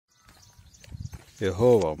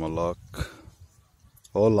Yehovah Malak,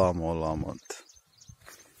 Olam Olamat,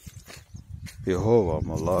 Yehovah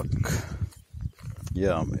Malak,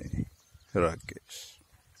 Yami, Rakesh,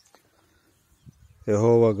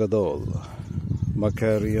 Yehovah Gadol,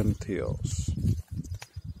 Makarian Theos,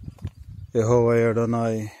 Yehovah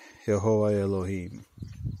Adonai, Yehovah Elohim,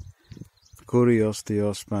 Kurios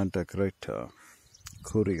Theos Pantocrator,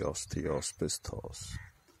 Kurios Theos Pistos,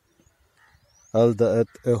 Alda et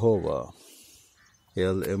Yehovah,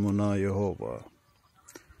 El Emunah Yehovah,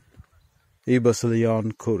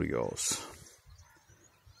 Ibasilion Kurios,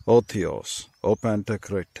 O Theos, O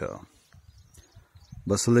Pantocrator,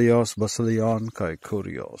 Basilios Basilion Kai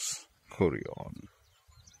Kurios, Kurion,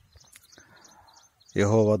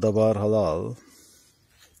 Yehovah Dabar Halal,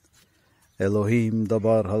 Elohim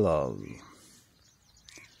Dabar Halal,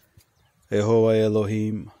 Yehovah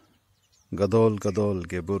Elohim, Gadol Gadol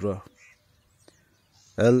Geburah,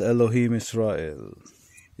 El Elohim Israel,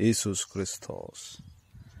 Jesus Christos,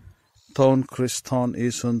 Ton Christon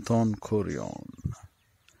Isun Ton Kurion,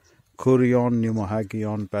 Kurion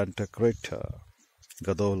Pneumohagion Pantocrator,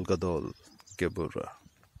 Gadol Gadol Geburah,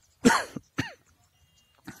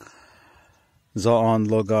 Zaon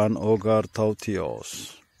Logan Ogar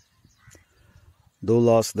Tautios,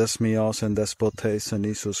 Doulos Desmios and Despotes and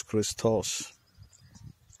Jesus Christos,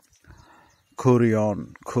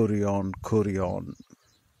 Kurion, Kurion, Kurion,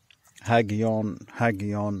 Hagion,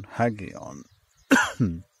 Hagion, Hagion,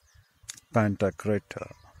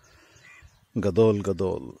 Pantocrator, Gadol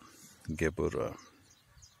Gadol Geburah,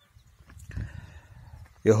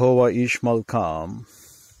 Yehovah Ishmael Kam,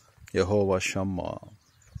 Yehovah Shammah,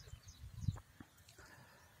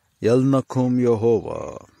 Yelnakum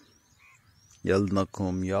Yehovah,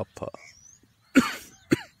 Yelnakum Yapa,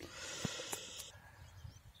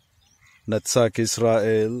 Netzach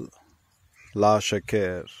Israel, La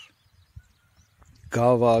Sheker,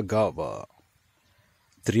 Gava Gava,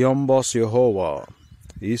 Triumbos Yehovah,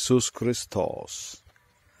 Jesus Christos,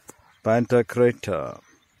 Pantocrator,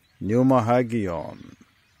 Pneuma Hagion,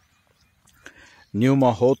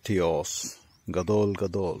 Pneuma Hotios, Gadol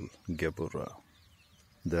Gadol Geburah,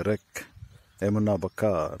 Derek, Emunah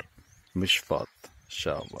Bakar, Mishpat,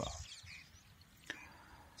 Shava.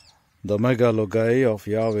 The megalogai of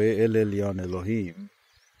Yahweh El Elyon Elohim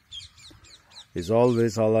is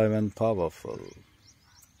always alive and powerful,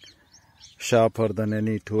 sharper than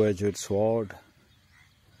any two-edged sword,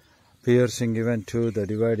 piercing even to the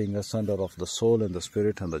dividing asunder of the soul and the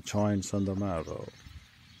spirit and the joints and the marrow.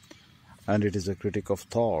 And it is a critic of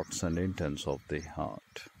thoughts and intents of the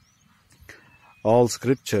heart. All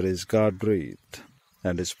scripture is God-breathed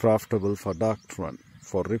and is profitable for doctrine,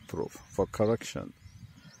 for reproof, for correction,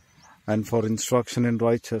 and for instruction in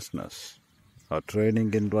righteousness, or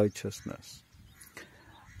training in righteousness,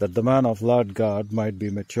 that the man of Lord God might be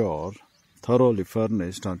mature, thoroughly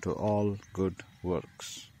furnished unto all good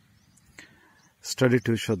works. Study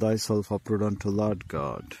to show thyself approved unto Lord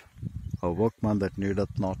God, a workman that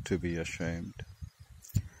needeth not to be ashamed,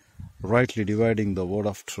 rightly dividing the word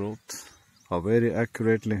of truth, or very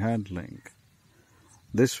accurately handling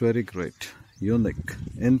this very great, unique,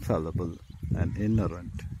 infallible, and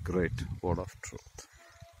inerrant great word of truth.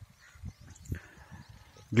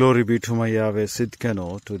 Glory be to my Yahweh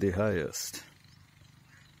Sidkeno to the highest,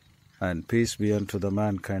 and peace be unto the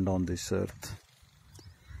mankind on this earth,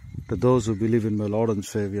 to those who believe in my Lord and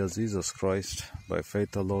Savior Jesus Christ, by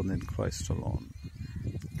faith alone in Christ alone.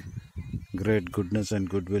 Great goodness and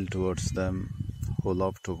goodwill towards them who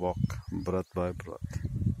love to walk breath by breath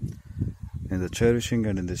in the cherishing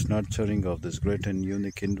and in this nurturing of this great and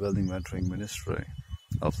unique indwelling mentoring ministry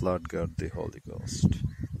of Lord God the Holy Ghost.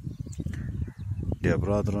 Dear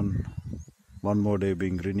brethren, one more day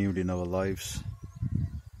being renewed in our lives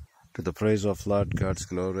to the praise of Lord God's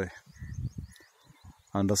glory,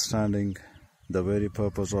 understanding the very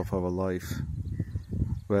purpose of our life,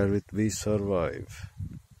 wherewith we survive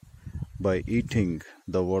by eating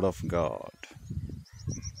the Word of God.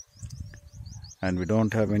 And we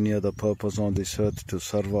don't have any other purpose on this earth to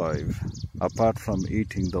survive apart from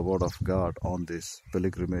eating the Word of God on this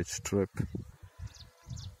pilgrimage trip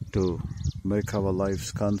to make our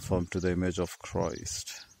lives conform to the image of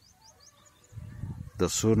Christ. The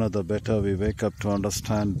sooner the better we wake up to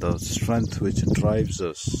understand the strength which drives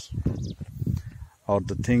us, or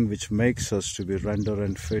the thing which makes us to be rendered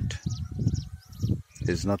and fit,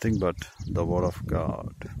 is nothing but the Word of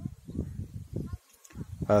God.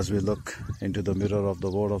 As we look into the mirror of the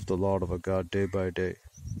Word of the Lord our God day by day,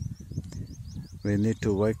 we need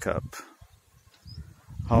to wake up.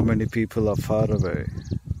 How many people are far away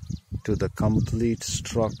to the complete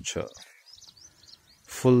structure,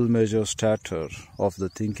 full measure stature of the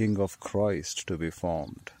thinking of Christ to be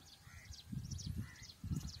formed.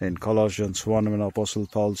 In Colossians 1, when Apostle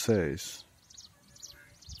Paul says,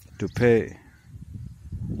 to pay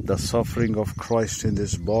the suffering of Christ in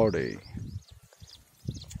this body,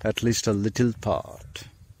 at least a little part,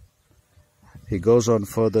 he goes on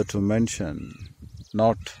further to mention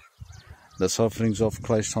not the sufferings of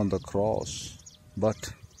Christ on the cross,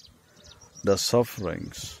 but the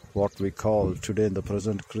sufferings, what we call today in the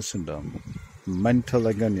present Christendom, mental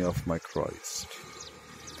agony of my Christ.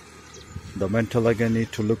 The mental agony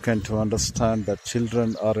to look and to understand that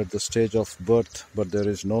children are at the stage of birth, but there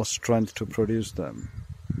is no strength to produce them.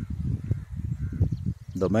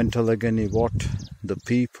 The mental agony what the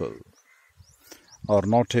people are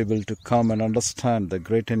not able to come and understand the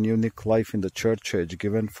great and unique life in the church age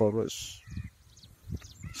given for us,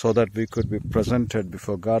 so that we could be presented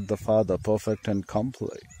before God the Father perfect and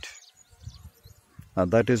complete. And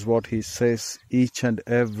that is what he says, each and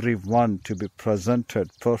every one to be presented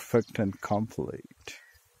perfect and complete.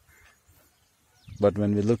 But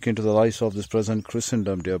when we look into the lives of this present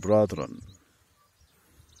Christendom, dear brethren,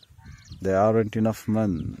 there aren't enough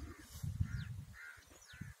men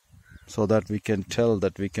so that we can tell,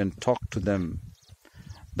 that we can talk to them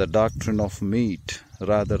the doctrine of meat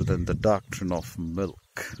rather than the doctrine of milk.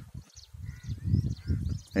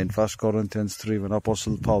 In 1 Corinthians 3, when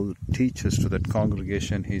Apostle Paul teaches to that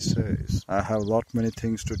congregation, he says, I have lot many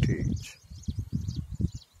things to teach,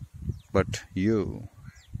 but you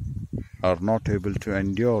are not able to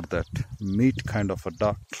endure that meat kind of a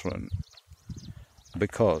doctrine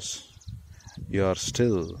because you are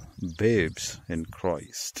still babes in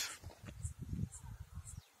Christ.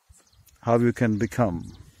 How you can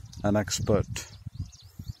become an expert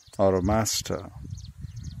or a master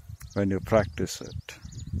when you practice it.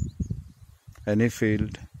 Any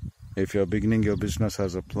field, if you are beginning your business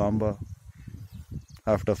as a plumber,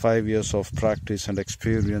 after 5 years of practice and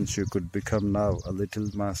experience, you could become now a little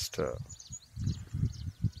master.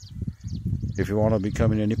 If you want to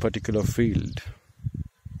become in any particular field,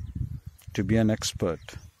 to be an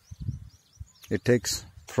expert, it takes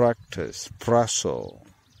practice, praso.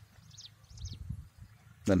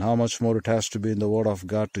 Then how much more it has to be in the Word of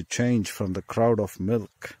God to change from the crowd of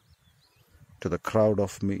milk to the crowd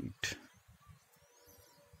of meat.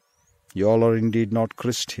 You all are indeed not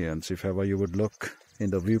Christians, if ever you would look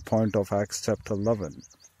in the viewpoint of Acts chapter 11.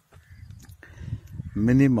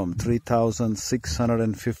 Minimum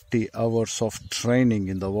 3,650 hours of training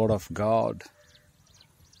in the Word of God.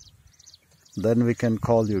 Then we can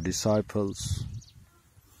call you disciples.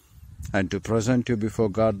 And to present you before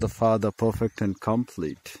God the Father perfect and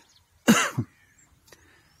complete.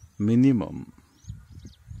 Minimum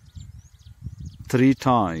 3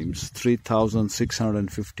 times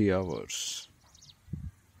 3,650 hours.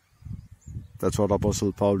 That's what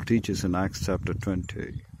Apostle Paul teaches in Acts chapter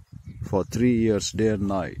 20. For 3 years, day and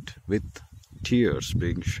night, with tears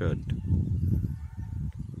being shed,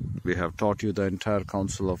 we have taught you the entire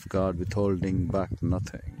counsel of God, withholding back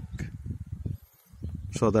nothing,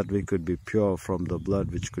 so that we could be pure from the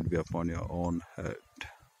blood which could be upon your own head.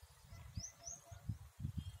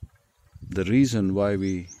 The reason why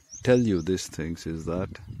we tell you these things is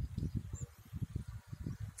that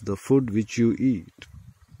the food which you eat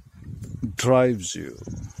drives you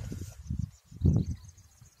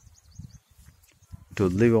to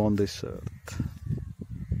live on this earth,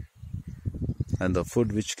 and the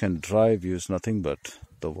food which can drive you is nothing but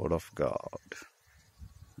the Word of God.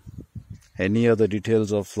 Any other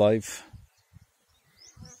details of life,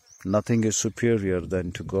 nothing is superior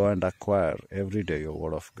than to go and acquire every day your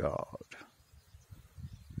Word of God.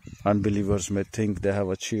 Unbelievers may think they have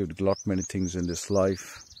achieved a lot many things in this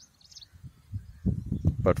life,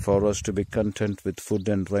 but for us to be content with food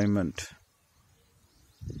and raiment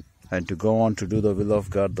and to go on to do the will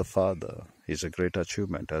of God the Father is a great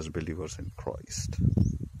achievement as believers in Christ.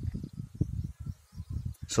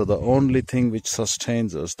 So the only thing which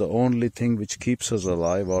sustains us, the only thing which keeps us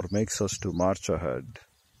alive or makes us to march ahead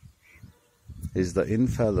is the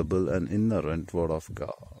infallible and inerrant Word of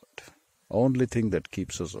God. Only thing that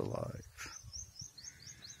keeps us alive.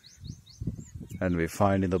 And we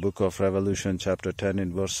find in the book of Revelation chapter 10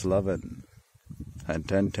 in verse 11 and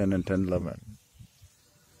 10:10 and 10:11,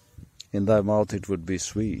 in thy mouth it would be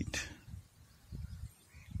sweet,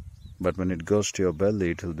 but when it goes to your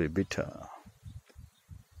belly it will be bitter.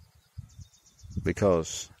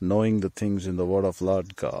 Because knowing the things in the Word of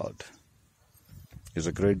Lord God is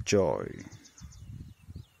a great joy.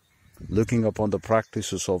 Looking upon the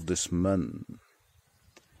practices of these men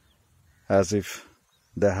as if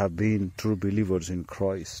they have been true believers in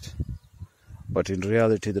Christ, But in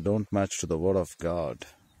reality, they don't match to the Word of God.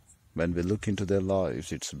 When we look into their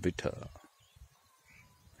lives, it's bitter.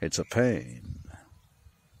 It's a pain.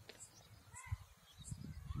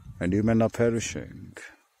 And you men are perishing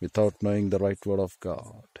without knowing the right Word of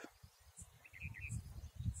God.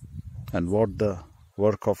 And what the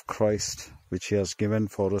work of Christ, which He has given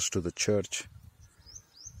for us to the church,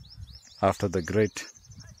 after the great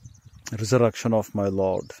resurrection of my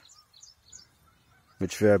Lord,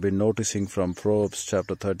 which we have been noticing from Proverbs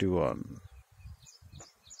chapter 31.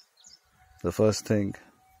 The first thing,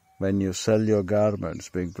 when you sell your garments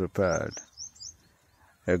being prepared,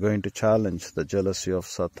 you're going to challenge the jealousy of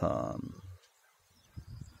Satan.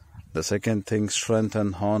 The second thing, strength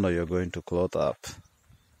and honor you're going to clothe up,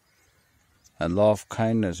 and law of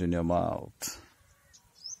kindness in your mouth,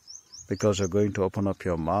 because you're going to open up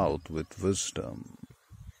your mouth with wisdom.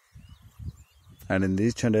 And in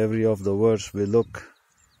each and every of the words we look,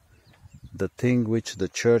 the thing which the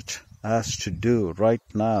church has to do right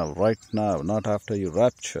now, not after you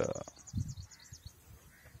rapture.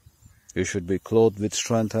 You should be clothed with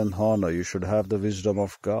strength and honor. You should have the wisdom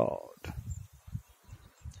of God.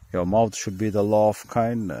 Your mouth should be the law of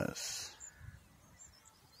kindness.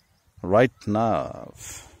 Right now,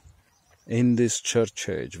 in this church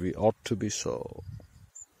age, we ought to be so.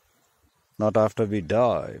 Not after we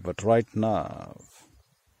die, but right now.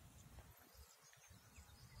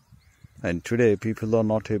 And today, people are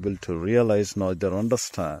not able to realize nor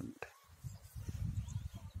understand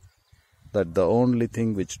that the only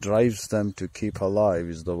thing which drives them to keep alive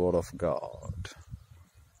is the Word of God.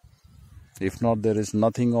 If not, there is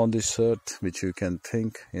nothing on this earth which you can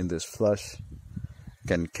think in this flesh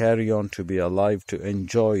can carry on to be alive to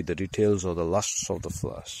enjoy the details of the lusts of the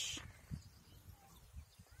flesh.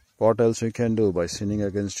 What else you can do by sinning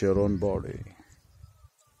against your own body?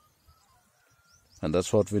 And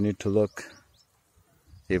that's what we need to look.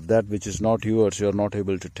 If that which is not yours, you are not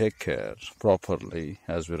able to take care properly,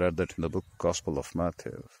 as we read that in the book Gospel of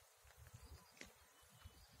Matthew.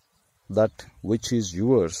 That which is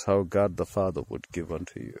yours, how God the Father would give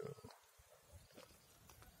unto you.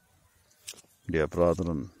 Dear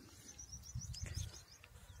brethren,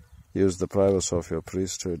 use the privacy of your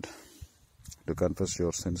priesthood to confess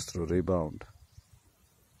your sins through rebound,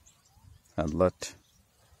 and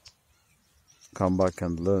come back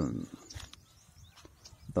and learn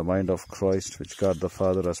the mind of Christ, which God the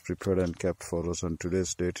Father has prepared and kept for us on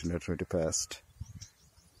today's date in eternity past,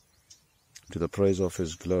 to the praise of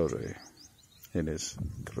His glory in His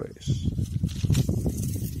grace.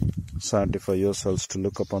 Sanctify yourselves to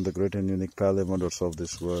look upon the great and unique Plea wonders of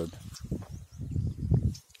this word,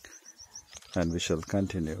 and we shall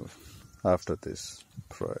continue after this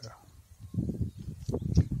prayer.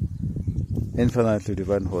 Infinitely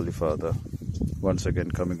divine Holy Father, once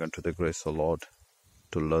again coming unto the grace of the Lord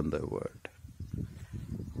to learn Thy word.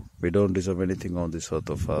 We don't deserve anything on this earth,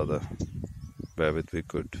 O Father, wherewith we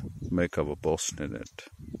could make our boast in it.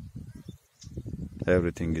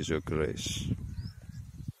 Everything is your grace.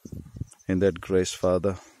 In that grace,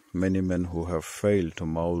 Father, many men who have failed to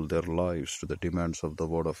mold their lives to the demands of the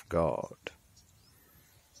Word of God,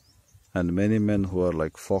 and many men who are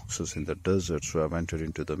like foxes in the deserts who have entered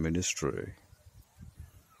into the ministry,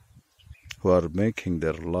 who are making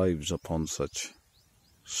their lives upon such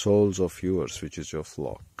souls of yours, which is your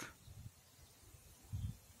flock.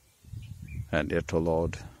 And yet, O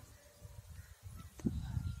Lord,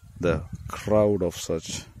 the crowd of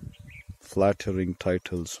such flattering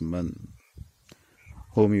titles men,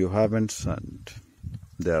 whom you haven't sent,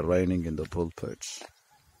 they are reigning in the pulpits.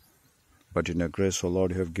 But in your grace, O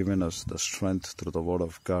Lord, you have given us the strength through the Word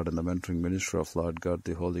of God and the mentoring ministry of Lord God,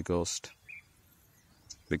 the Holy Ghost.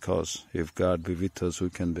 Because if God be with us, who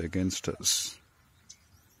can be against us?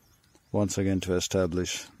 Once again to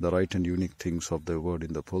establish the right and unique things of the word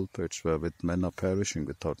in the pulpits, wherewith men are perishing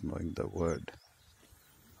without knowing the word.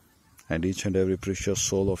 And each and every precious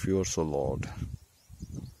soul of yours, O Lord,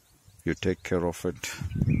 you take care of it,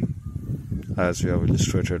 as you have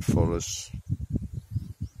illustrated for us.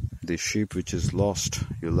 The sheep which is lost,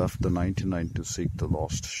 you left the 99 to seek the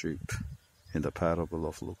lost sheep in the parable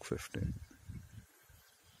of Luke 15.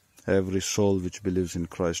 Every soul which believes in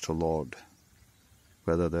Christ, O Lord,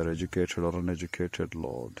 whether they are educated or uneducated,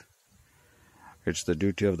 Lord, it's the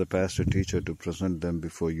duty of the pastor teacher to present them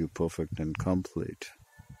before you perfect and complete,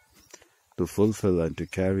 to fulfill and to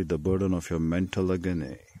carry the burden of your mental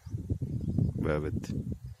agony, wherewith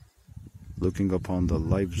looking upon the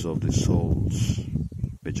lives of the souls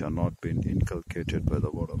which are not being inculcated by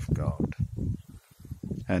the Word of God,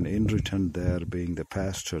 and in return there being the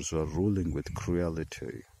pastors who are ruling with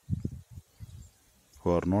cruelty,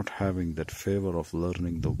 who are not having that favor of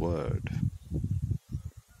learning the word.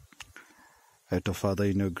 Yet, O Father,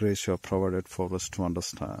 in your grace you have provided for us to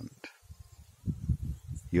understand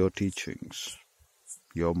your teachings,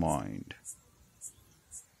 your mind,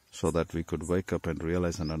 so that we could wake up and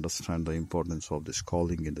realize and understand the importance of this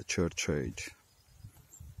calling in the church age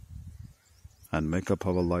and make up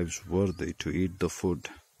our lives worthy to eat the food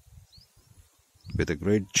with a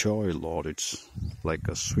great joy, Lord. It's like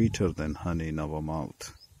a sweeter than honey in our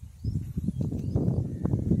mouth.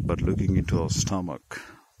 But looking into our stomach,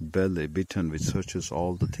 belly, bitten, which searches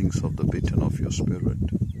all the things of the bitten of your spirit,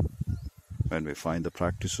 when we find the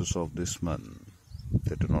practices of this man,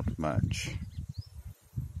 they do not match.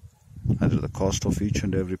 And at the cost of each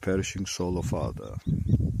and every perishing soul, O Father,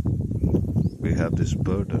 we have this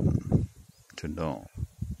burden to know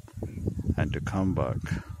and to come back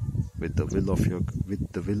with the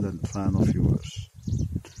will and plan of yours,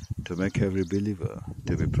 to make every believer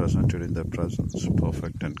to be presented in their presence,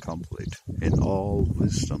 perfect and complete, in all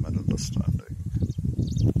wisdom and understanding.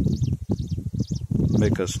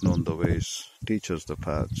 Make us known the ways, teach us the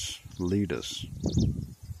paths, lead us,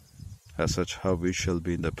 as such how we shall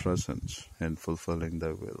be in the presence in fulfilling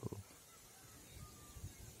thy will.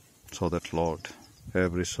 So that, Lord,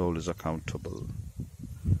 every soul is accountable.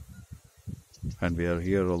 And we are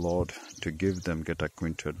here, O Lord, to give them, get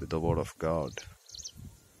acquainted with the word of God,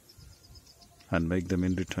 and make them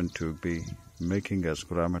in return to be making as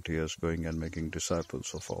grammateers, going and making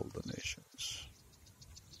disciples of all the nations.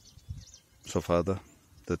 So, Father,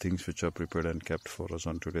 the things which are prepared and kept for us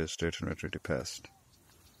on today's date and eternity past,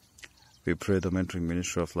 we pray the mentoring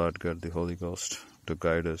ministry of Lord God, the Holy Ghost, to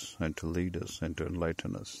guide us and to lead us and to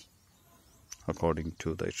enlighten us according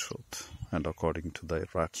to thy truth and according to thy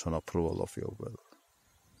rights and approval of your will.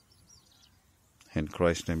 In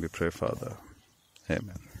Christ's name we pray, Father.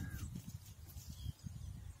 Amen.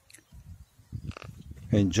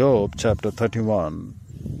 In Job chapter 31,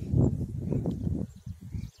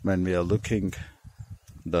 when we are looking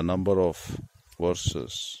the number of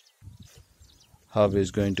verses, how he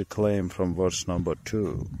is going to claim from verse number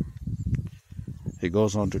 2. He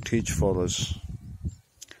goes on to teach for us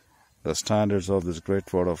the standards of this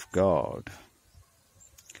great word of God,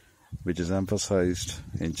 which is emphasized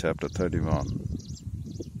in chapter 31.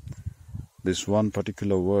 This one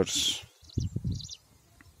particular verse,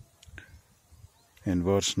 in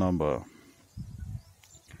verse number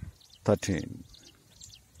 13.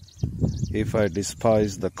 If I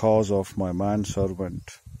despise the cause of my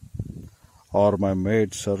manservant or my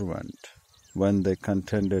maidservant when they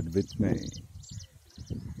contended with me,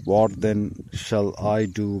 what then shall I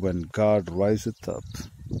do when God riseth up?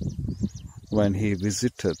 When he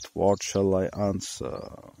visiteth, what shall I answer?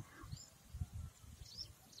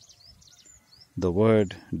 The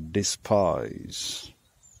word despise,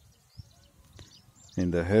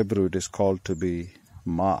 in the Hebrew it is called to be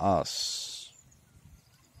ma'as.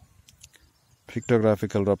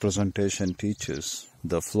 Pictographical representation teaches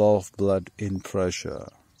the flow of blood in pressure.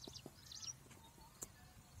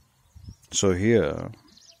 So here,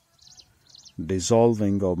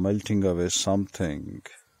 dissolving or melting away something,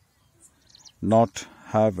 not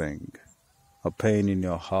having a pain in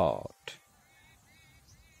your heart.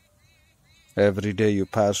 Every day you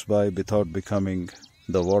pass by without becoming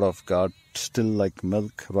the word of God still like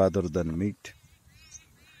milk rather than meat.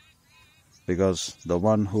 Because the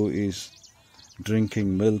one who is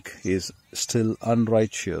drinking milk is still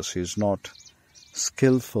unrighteous, is not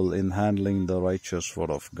skillful in handling the righteous word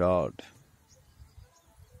of God.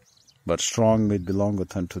 But strong meat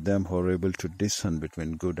belongeth unto them who are able to discern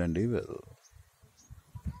between good and evil.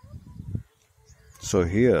 So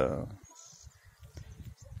here,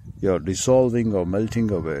 you are dissolving or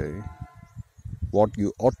melting away what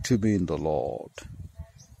you ought to be in the Lord,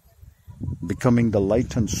 becoming the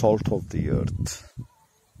light and salt of the earth,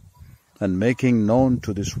 and making known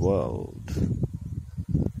to this world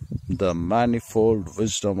the manifold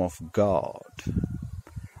wisdom of God,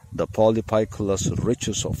 the polypiculous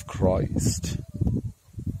riches of Christ,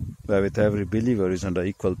 where with every believer is under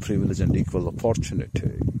equal privilege and equal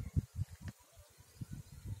opportunity.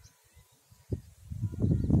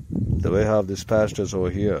 The way how these pastors over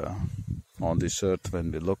here on this earth,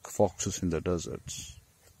 when we look foxes in the deserts,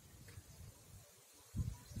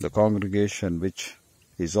 the congregation which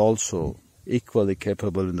is also equally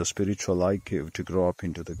capable in the spiritual IQ to grow up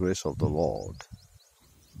into the grace of the Lord.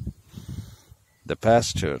 The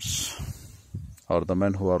pastors or the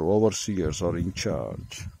men who are overseers or in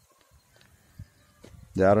charge,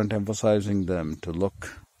 they aren't emphasizing them to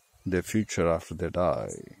look their future after they die.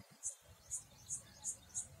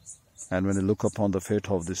 And when you look upon the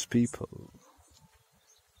fate of these people,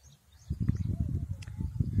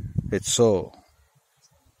 It's so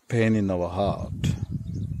pain in our heart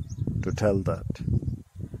to tell that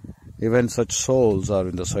even such souls are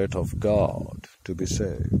in the sight of God to be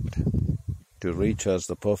saved, to reach as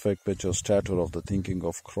the perfect mature stature of the thinking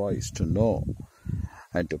of Christ, to know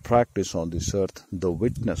and to practice on this earth the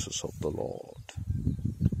witnesses of the Lord.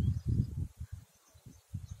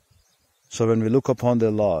 So when we look upon their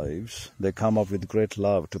lives, they come up with great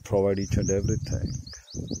love to provide each and everything.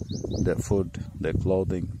 Their food, their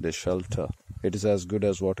clothing, their shelter. It is as good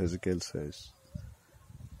as what Ezekiel says.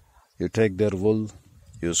 You take their wool,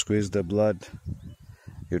 you squeeze their blood,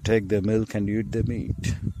 you take their milk and you eat their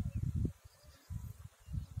meat.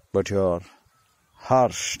 But you are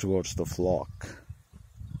harsh towards the flock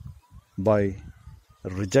by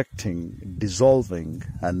rejecting, dissolving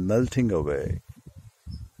and melting away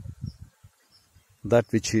that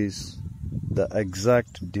which is the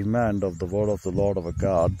exact demand of the word of the Lord our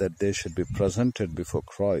God, that they should be presented before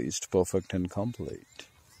Christ perfect and complete.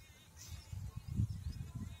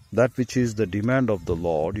 That which is the demand of the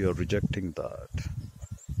Lord, you are rejecting that.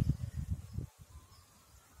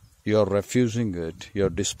 You are refusing it, you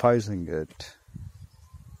are despising it.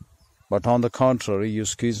 But on the contrary, you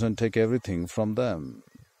squeeze and take everything from them.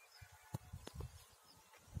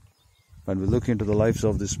 When we look into the lives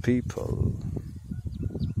of these people,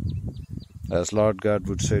 as Lord God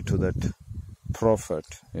would say to that prophet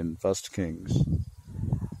in 1 Kings,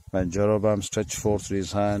 when Jeroboam stretched forth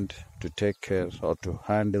his hand to take care or to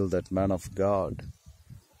handle that man of God,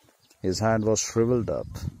 his hand was shriveled up.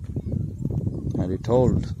 And he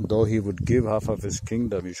told, though he would give half of his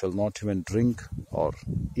kingdom, you shall not even drink or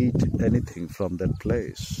eat anything from that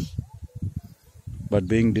place. But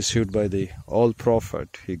being deceived by the old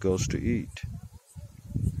prophet, he goes to eat.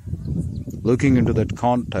 Looking into that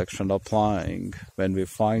context and applying, when we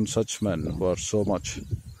find such men who are so much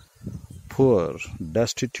poor,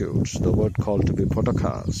 destitutes, the word called to be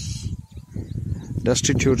potakas,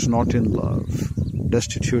 destitutes not in love,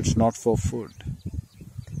 destitutes not for food,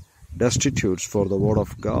 destitutes for the word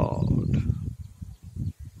of God,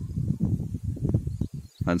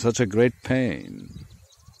 and such a great pain,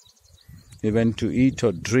 even to eat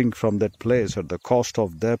or drink from that place at the cost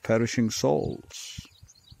of their perishing souls.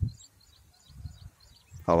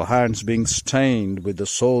 Our hands being stained with the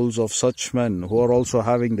souls of such men who are also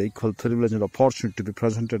having the equal privilege and opportunity to be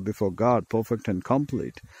presented before God, perfect and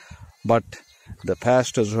complete. But the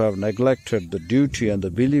pastors who have neglected the duty and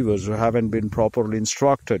the believers who haven't been properly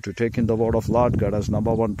instructed to take in the word of Lord God as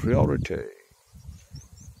number one priority.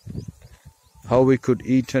 How we could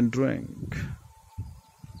eat and drink.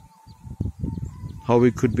 How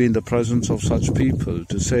we could be in the presence of such people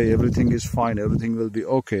to say everything is fine, everything will be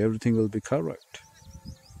okay, everything will be correct.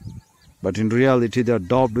 But in reality, they are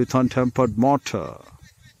daubed with untempered mortar.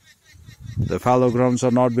 The fallow grounds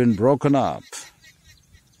have not been broken up.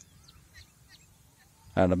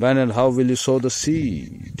 And abandoned, how will you sow the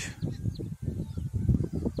seed?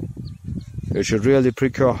 It should really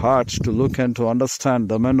prick your hearts to look and to understand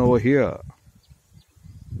the men over here,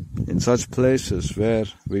 in such places where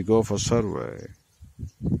we go for survey.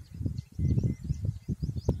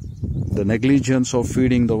 The negligence of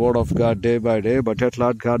feeding the word of God day by day, but yet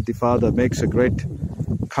Lord God the Father makes a great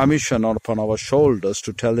commission upon our shoulders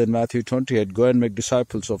to tell in Matthew 28, go and make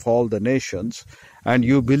disciples of all the nations, and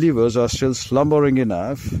you believers are still slumbering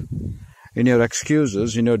enough in your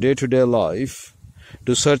excuses, in your day-to-day life,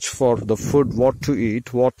 to search for the food, what to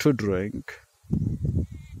eat, what to drink,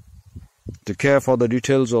 to care for the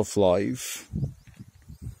details of life,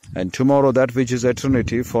 and tomorrow that which is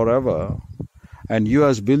eternity forever. And you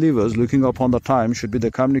as believers looking upon the time should be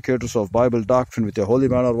the communicators of Bible doctrine with a holy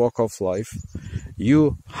manner walk of life.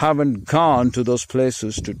 You haven't gone to those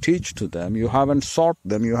places to teach to them. You haven't sought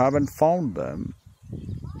them. You haven't found them.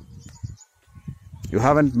 You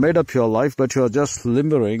haven't made up your life, but you are just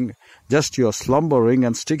slumbering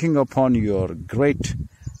and sticking upon your great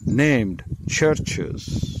named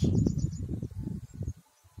churches.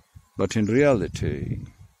 But in reality,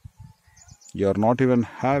 you are not even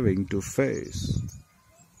having to face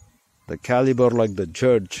the caliber like the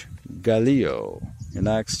judge Gallio in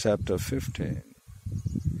Acts chapter 15.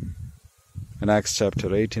 In Acts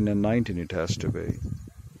chapter 18 and 19 it has to be.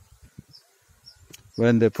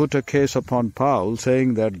 When they put a case upon Paul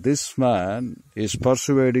saying that this man is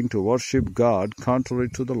persuading to worship God contrary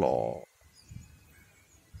to the law,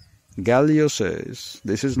 Gallio says,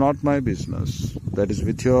 this is not my business. That is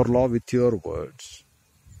with your law, with your words.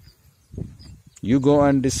 You go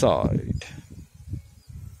and decide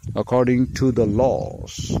according to the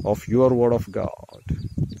laws of your word of God.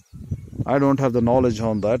 I don't have the knowledge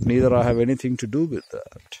on that, neither I have anything to do with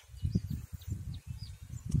that.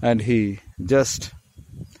 and he just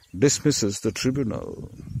dismisses the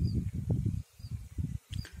tribunal.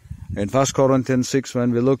 In 1 Corinthians 6,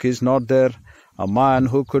 when we look, is not there a man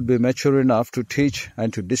who could be mature enough to teach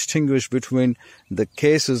and to distinguish between the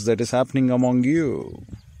cases that is happening among you?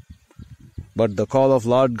 But the call of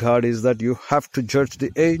Lord God is that you have to judge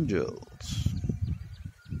the angels.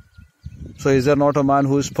 So is there not a man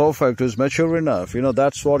who is perfect, who is mature enough?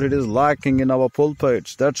 That's what it is lacking in our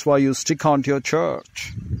pulpits. That's why you stick on to your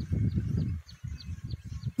church.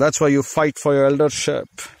 That's why you fight for your eldership.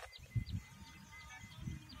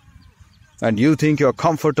 And you think you're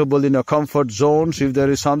comfortable in your comfort zones. If there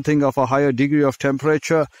is something of a higher degree of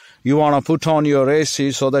temperature, you want to put on your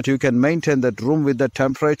AC so that you can maintain that room with the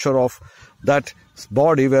temperature of that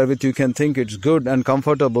body wherewith you can think it's good and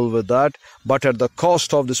comfortable with that. But at the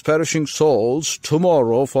cost of these perishing souls,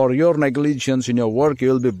 tomorrow for your negligence in your work, you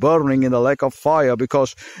will be burning in the lake of fire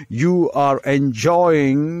because you are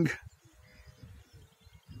enjoying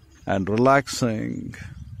and relaxing,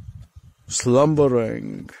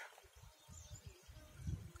 slumbering,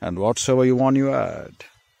 and whatsoever you want you add,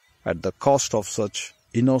 at the cost of such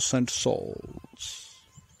innocent souls.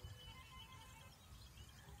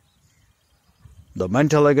 The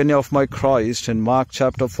mental agony of my Christ in Mark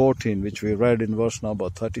chapter 14, which we read in verse number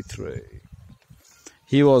 33.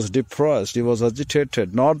 He was depressed, he was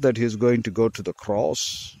agitated, not that he is going to go to the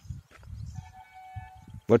cross,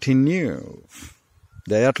 but he knew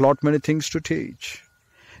they had lot many things to teach.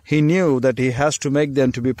 He knew that he has to make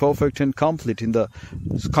them to be perfect and complete in the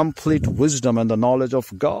complete wisdom and the knowledge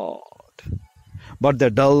of God. But they're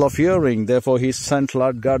dull of hearing, therefore he sent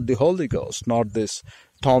Lord God the Holy Ghost, not this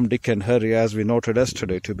Tom, Dick and Harry, as we noted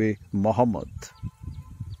yesterday, to be Muhammad.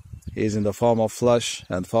 He is in the form of flesh,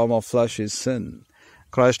 and form of flesh is sin.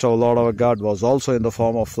 Christ our Lord our God was also in the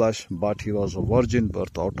form of flesh, but he was a virgin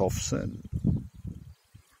birth out of sin.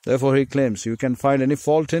 Therefore he claims, you can find any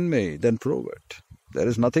fault in me, then prove it. There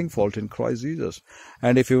is nothing fault in Christ Jesus.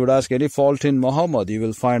 And if you would ask any fault in Muhammad, you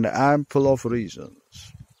will find ample of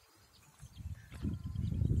reasons.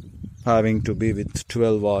 Having to be with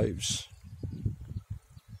 12 wives.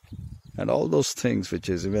 And all those things which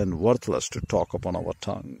is even worthless to talk upon our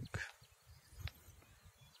tongue.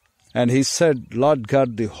 And he said, Lord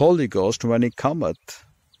God the Holy Ghost, when he cometh,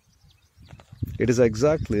 it is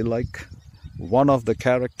exactly like one of the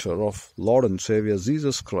character of Lord and Savior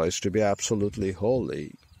Jesus Christ to be absolutely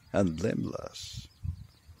holy and blameless.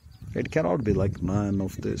 It cannot be like man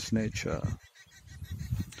of this nature,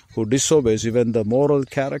 who disobeys even the moral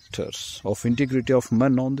characters of integrity of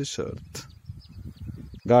men on this earth.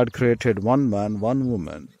 God created one man, one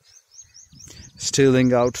woman.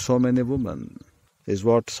 Stealing out so many women is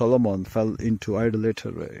what Solomon fell into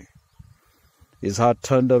idolatry. His heart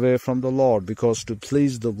turned away from the Lord because to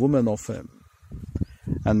please the woman of him.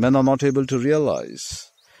 And men are not able to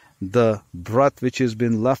realize the breath which has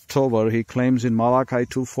been left over, he claims in Malachi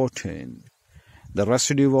 2:14. The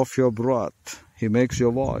residue of your breath he makes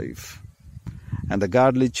your wife. And the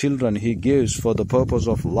godly children he gives for the purpose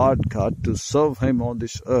of Lord God to serve him on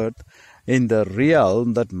this earth in the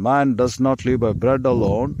realm that man does not live by bread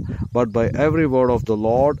alone, but by every word of the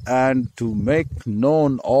Lord, and to make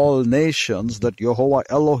known all nations that Jehovah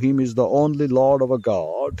Elohim is the only Lord our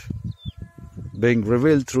God, being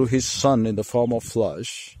revealed through his Son in the form of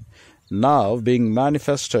flesh, now being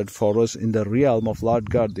manifested for us in the realm of Lord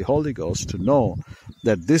God the Holy Ghost, to know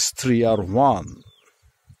that these three are one.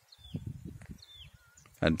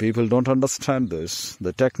 And people don't understand this.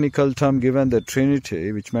 The technical term given, the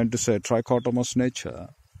Trinity, which meant to say trichotomous nature,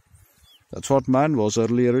 that's what man was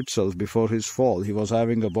earlier itself before his fall. He was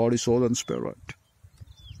having a body, soul and spirit.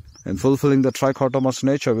 In fulfilling the trichotomous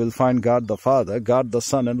nature, we'll find God the Father, God the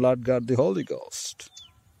Son, and Lord God the Holy Ghost.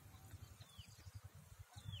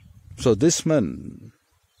 So these men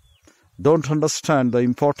don't understand the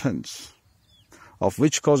importance of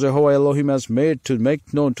which cause Jehovah Elohim has made to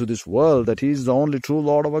make known to this world that he is the only true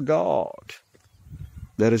Lord our God.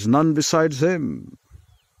 There is none besides him.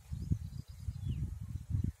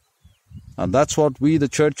 And that's what we, the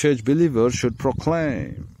church age believers, should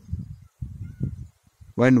proclaim.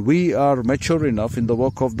 When we are mature enough in the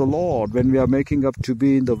work of the Lord, when we are making up to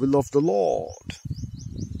be in the will of the Lord,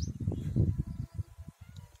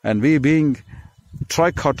 and we being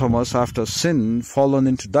trichotomous after sin, fallen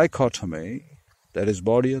into dichotomy, that is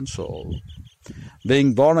body and soul,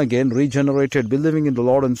 being born again, regenerated, believing in the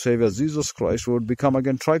Lord and Savior Jesus Christ, would become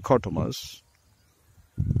again trichotomous.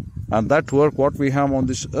 And that work, what we have on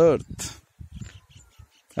this earth,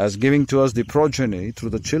 as giving to us the progeny through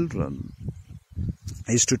the children,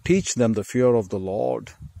 is to teach them the fear of the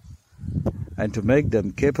Lord and to make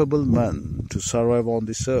them capable men to survive on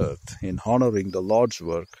this earth in honoring the Lord's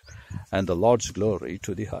work and the Lord's glory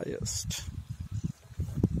to the highest.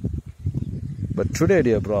 But today,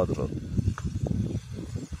 dear brethren,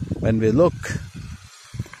 when we look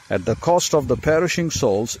at the cost of the perishing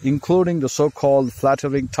souls, including the so-called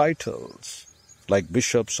flattering titles like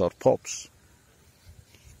bishops or popes,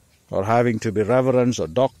 or having to be reverends or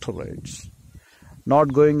doctorates,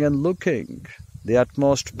 not going and looking the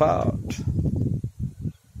utmost part,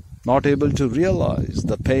 not able to realize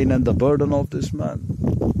the pain and the burden of this man.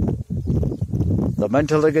 The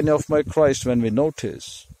mental agony of my Christ, when we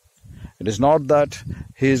notice, it is not that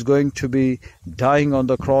he is going to be dying on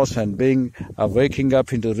the cross and being waking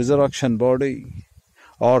up into resurrection body,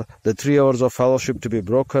 or the 3 hours of fellowship to be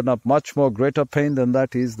broken up. Much more greater pain than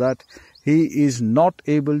that is that he is not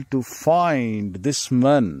able to find this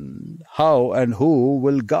man, how and who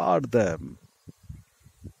will guard them.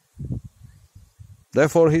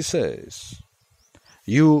 Therefore he says,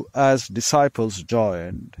 you as disciples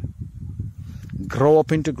joined, grow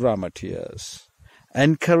up into grammatias,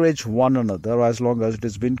 encourage one another as long as it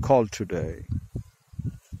has been called today,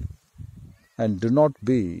 and do not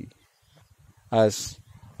be as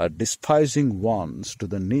despising ones to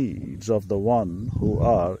the needs of the one who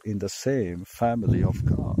are in the same family of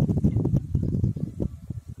God.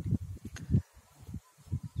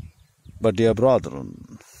 But dear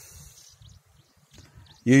brethren,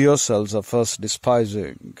 you yourselves are first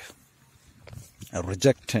despising and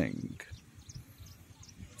rejecting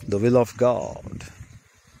the will of God,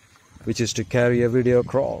 which is to carry every day a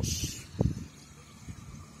cross,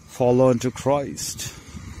 follow unto Christ,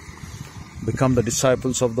 become the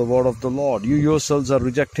disciples of the word of the Lord. You yourselves are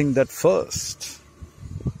rejecting that first.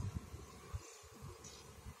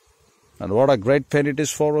 And what a great pain it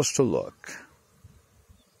is for us to look.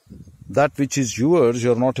 That which is yours,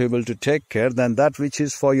 you are not able to take care, then that which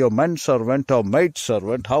is for your manservant or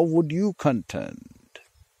maidservant, how would you contend?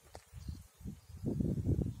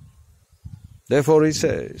 Therefore he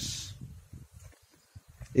says,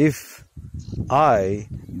 if I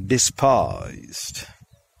despised,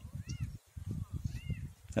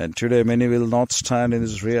 and today many will not stand in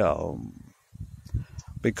this realm,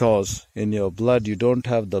 because in your blood you don't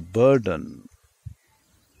have the burden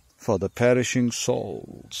for the perishing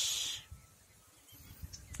souls.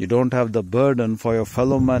 You don't have the burden for your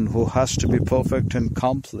fellow man who has to be perfect and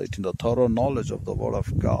complete in the thorough knowledge of the Word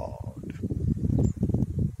of God.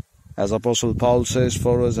 As Apostle Paul says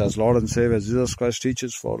for us, as Lord and Savior Jesus Christ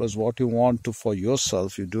teaches for us, what you want to for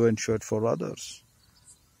yourself, you do and show it for others.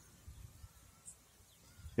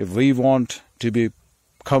 If we want to be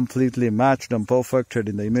completely matched and perfected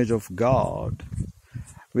in the image of God,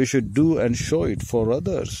 we should do and show it for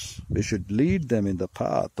others. We should lead them in the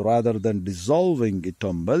path rather than dissolving it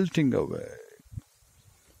or melting away,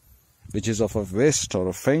 which is of a waste or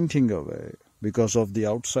a fainting away because of the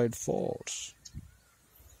outside force.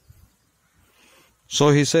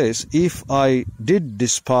 So he says, if I did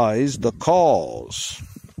despise the cause,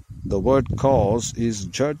 the word cause is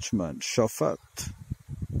judgment, shafat.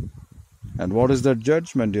 And what is that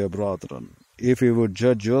judgment, dear brethren? If you would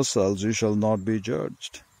judge yourselves, you shall not be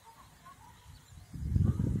judged.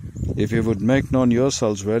 If you would make known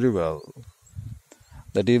yourselves very well,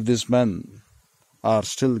 that if these men are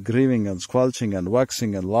still grieving and squelching and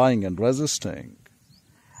waxing and lying and resisting,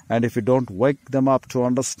 and if you don't wake them up to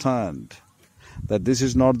understand that this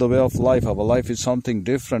is not the way of life, our life is something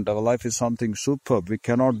different, our life is something superb, we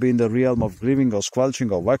cannot be in the realm of grieving or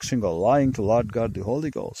squelching or waxing or lying to Lord God the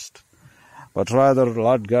Holy Ghost. But rather,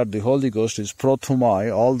 Lord God the Holy Ghost is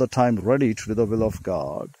prothumai, all the time ready to do the will of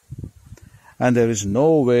God. And there is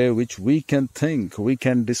no way which we can think, we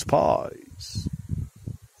can despise.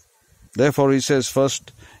 Therefore he says,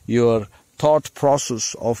 first your thought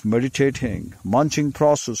process of meditating, munching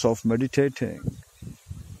process of meditating.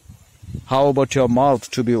 How about your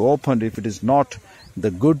mouth to be opened if it is not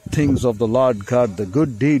the good things of the Lord God, the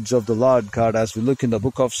good deeds of the Lord God? As we look in the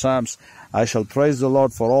book of Psalms, I shall praise the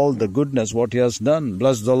Lord for all the goodness, what he has done.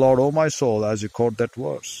 Bless the Lord, O my soul, as you quote that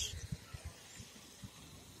verse.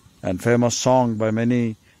 And famous song by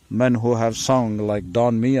many men who have sung, like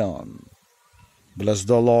Don Meehan. Bless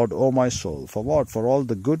the Lord, O my soul. For what? For all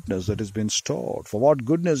the goodness that has been stored. For what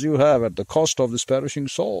goodness you have at the cost of these perishing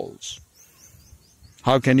souls.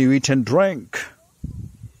 How can you eat and drink?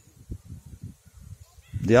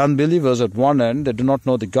 The unbelievers at one end, they do not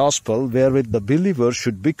know the gospel, wherewith the believers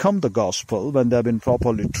should become the gospel when they have been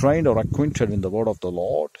properly trained or acquainted in the word of the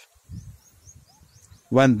Lord.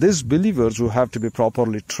 When these believers who have to be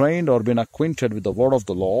properly trained or been acquainted with the word of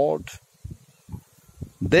the Lord,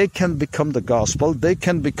 they can become the gospel, they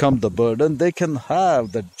can become the burden, they can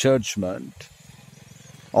have the judgment.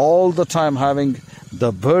 All the time having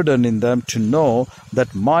the burden in them to know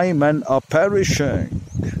that my men are perishing.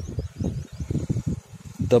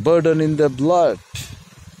 The burden in their blood.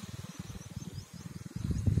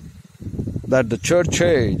 That the church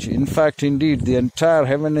age, in fact, indeed, the entire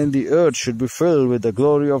heaven and the earth should be filled with the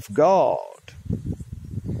glory of God.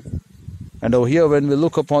 And over here, when we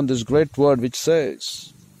look upon this great word which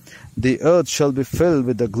says, the earth shall be filled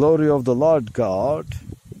with the glory of the Lord God,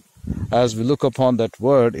 as we look upon that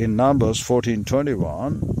word in Numbers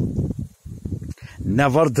 14:21,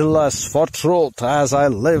 nevertheless, for truth, as I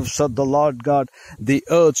live, said the Lord God, the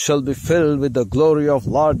earth shall be filled with the glory of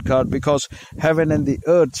Lord God, because heaven and the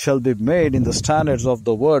earth shall be made in the standards of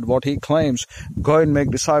the word, what he claims, go and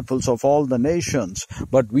make disciples of all the nations.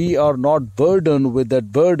 But we are not burdened with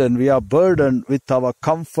that burden. We are burdened with our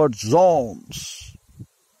comfort zones.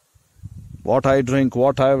 What I drink,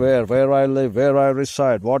 what I wear, where I live, where I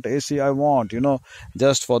reside, what AC I want.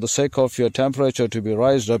 Just for the sake of your temperature to be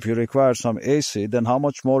raised up, you require some AC. Then how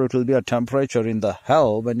much more it will be a temperature in the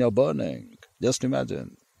hell when you're burning? Just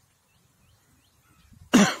imagine.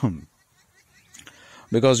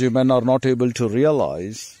 Because you men are not able to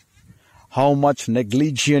realize how much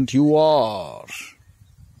negligent you are.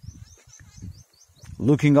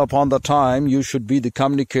 Looking upon the time, you should be the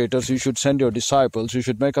communicators, you should send your disciples, you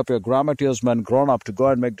should make up your grammateers men grown up to go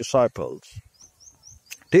and make disciples.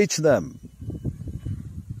 Teach them.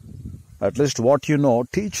 At least what you know,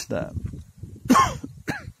 teach them.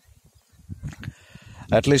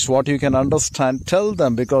 At least what you can understand, tell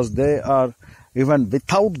them, because they are even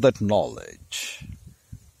without that knowledge.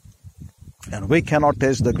 And we cannot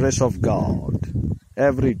taste the grace of God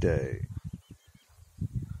every day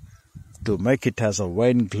to make it as a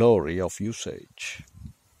vain glory of usage.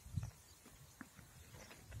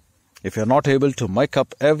 If you're not able to make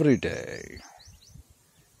up every day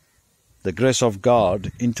the grace of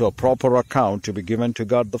God into a proper account to be given to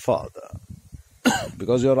God the Father,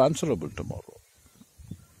 because you're answerable tomorrow.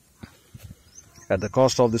 At the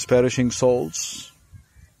cost of these perishing souls,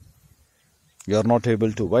 you're not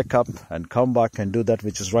able to wake up and come back and do that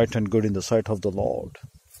which is right and good in the sight of the Lord.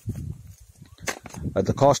 At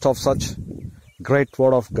the cost of such great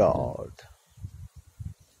word of God,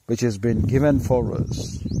 which has been given for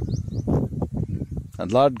us.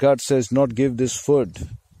 And Lord God says, not give this food,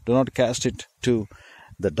 do not cast it to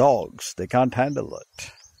the dogs, they can't handle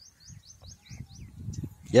it.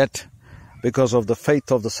 Yet, because of the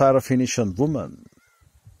faith of the Syrophoenician woman,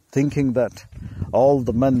 thinking that all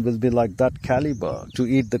the men will be like that caliber to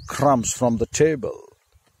eat the crumbs from the table,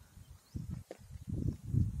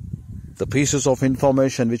 the pieces of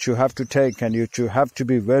information which you have to take, and you have to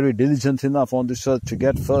be very diligent enough on this earth to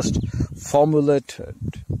get first formulated.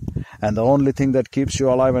 And the only thing that keeps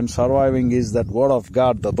you alive and surviving is that word of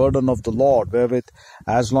God, the burden of the Lord, wherewith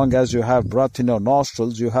as long as you have breath in your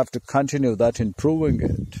nostrils, you have to continue that in proving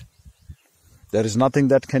it. There is nothing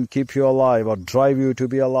that can keep you alive or drive you to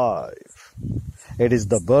be alive. It is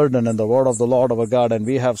the burden and the word of the Lord our God, and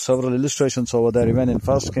we have several illustrations over there, even in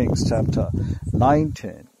 1 Kings chapter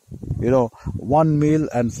 19. 1 meal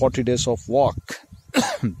and 40 days of walk.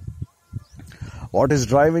 What is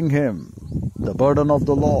driving him? The burden of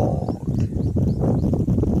the Lord.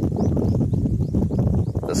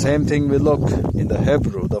 The same thing we look in the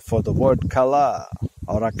Hebrew for the word kala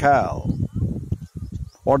or akal.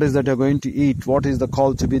 What is that you're going to eat? What is the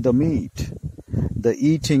call to be the meat? The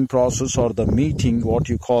eating process, or the meeting, what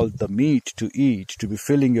you call the meat to eat, to be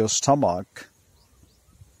filling your stomach.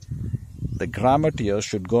 The grammateer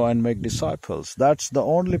should go and make disciples. That's the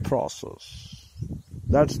only process.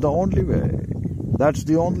 That's the only way. That's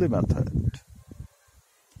the only method.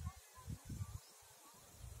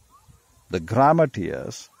 The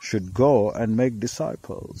grammateers should go and make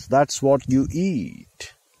disciples. That's what you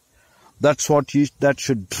eat. That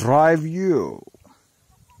should drive you.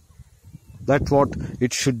 That's what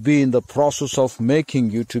it should be in the process of making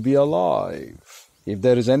you to be alive. If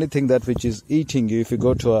there is anything that which is eating you, if you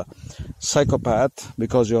go to a psychopath,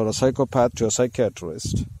 because you're a psychopath, to a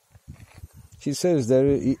psychiatrist, he says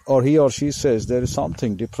he or she says there is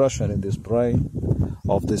something, depression in this brain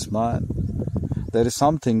of this man. There is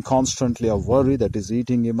something constantly of worry that is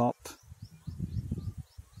eating him up.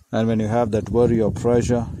 And when you have that worry or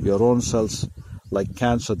pressure, your own cells, like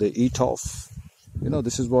cancer, they eat off.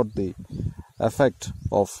 This is what the effect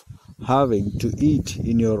of having to eat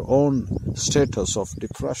in your own status of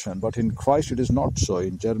depression. But in Christ it is not so.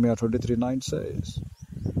 In Jeremiah 23:9 says,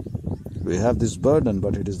 We have this burden,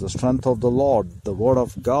 but it is the strength of the Lord, the word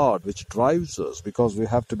of God, which drives us, because we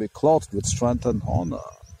have to be clothed with strength and honor.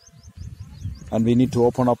 And we need to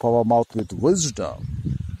open up our mouth with wisdom.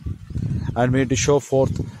 And we need to show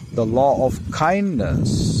forth the law of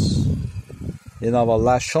kindness in our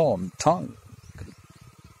lashon, tongue.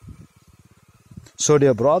 So,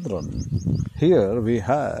 dear brethren, here we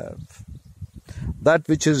have that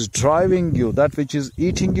which is driving you, that which is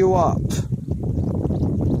eating you up.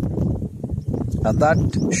 And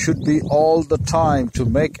that should be all the time to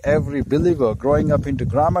make every believer growing up into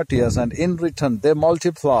grammatias, and in return they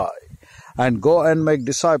multiply and go and make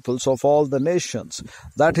disciples of all the nations.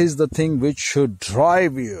 That is the thing which should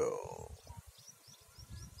drive you.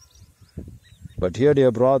 But here,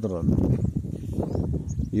 dear brethren,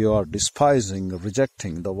 you are despising,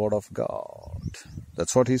 rejecting the word of God.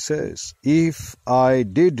 That's what he says. If I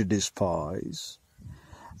did despise,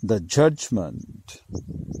 the judgment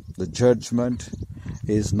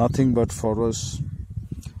is nothing but for us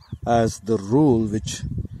as the rule which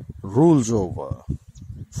rules over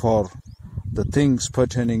for the things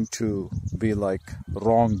pertaining to be like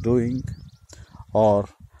wrongdoing, or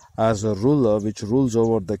as a ruler which rules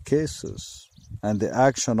over the cases and the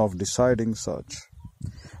action of deciding such.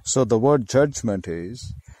 So the word judgment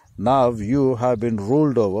is, now you have been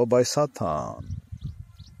ruled over by Satan.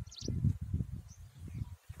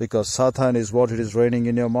 Because Satan is what it is reigning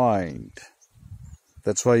in your mind.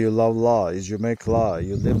 That's why you love lies, you make lie,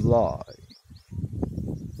 you live lie.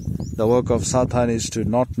 The work of Satan is to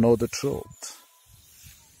not know the truth,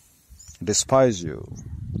 despise you,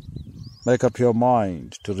 make up your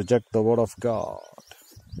mind to reject the word of God.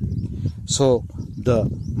 So the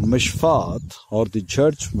mishpat, or the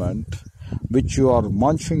judgment, which you are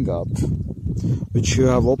munching up, which you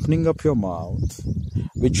have opening up your mouth,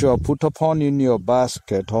 which you have put upon in your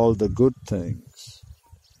basket all the good things.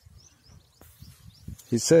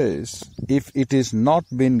 He says, if it is not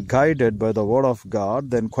been guided by the word of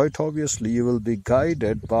God, then quite obviously you will be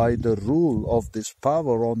guided by the rule of this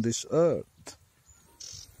power on this earth.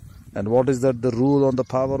 And what is that, the rule on the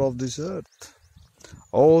power of this earth?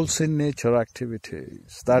 All sin nature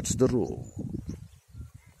activities, that's the rule.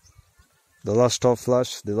 The lust of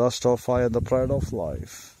flesh, the lust of eye, and the pride of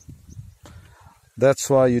life. That's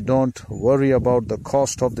why you don't worry about the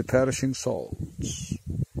cost of the perishing souls.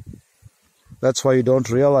 That's why you don't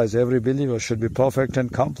realize every believer should be perfect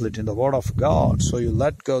and complete in the word of God, so you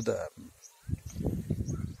let go them.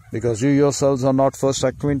 Because you yourselves are not first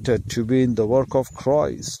acquainted to be in the work of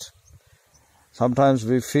Christ. Sometimes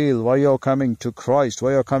we feel, why you're coming to Christ,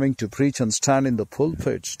 why you're coming to preach and stand in the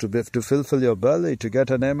pulpits, to fulfill your belly, to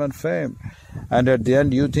get a name and fame. And at the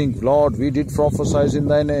end you think, Lord, we did prophesy in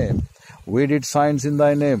thy name. We did signs in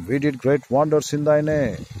thy name. We did great wonders in thy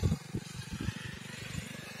name.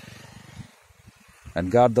 And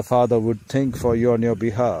God the Father would think for you on your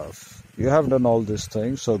behalf. You have done all these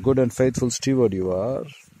things, so good and faithful steward you are.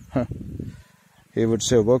 He would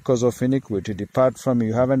say, workers of iniquity, depart from me.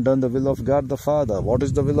 You haven't done the will of God the Father. What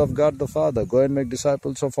is the will of God the Father? Go and make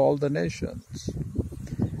disciples of all the nations.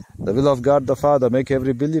 The will of God the Father, make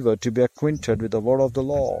every believer to be acquainted with the word of the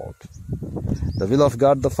Lord. The will of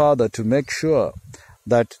God the Father, to make sure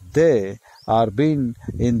that they are being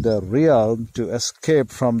in the realm to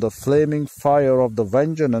escape from the flaming fire of the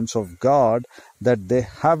vengeance of God that they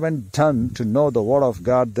haven't done to know the word of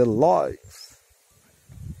God their life.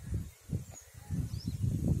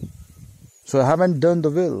 So haven't done the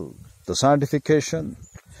will, the sanctification,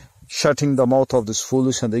 shutting the mouth of this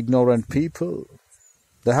foolish and ignorant people.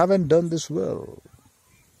 They haven't done this will.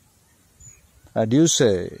 And you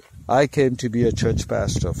say, I came to be a church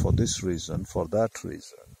pastor for this reason, for that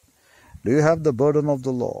reason. Do you have the burden of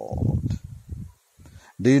the Lord?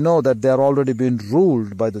 Do you know that they are already being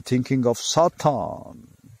ruled by the thinking of Satan?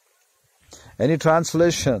 Any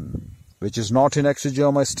translation which is not in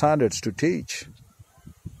exegoma standards to teach,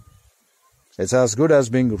 it's as good as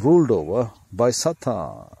being ruled over by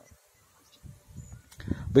Satan.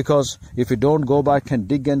 Because if you don't go back and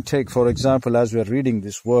dig and take, for example, as we are reading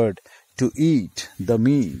this word, to eat the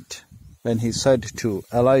meat, when he said to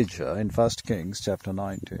Elijah in 1 Kings chapter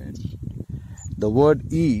 19, the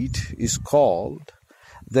word eat is called,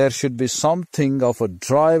 there should be something of a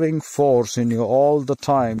driving force in you all the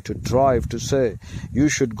time to drive, to say, you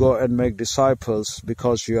should go and make disciples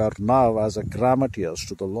because you are now as a grammatias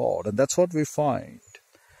to the Lord. And that's what we find.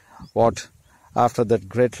 What, after that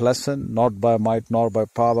great lesson, not by might nor by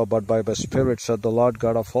power, but by the Spirit, said the Lord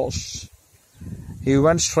God of hosts, he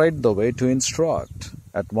went straight the way to instruct.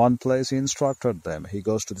 At one place he instructed them. He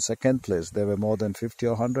goes to the second place. There were more than 50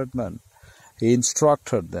 or 100 men. He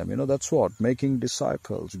instructed them. That's what? Making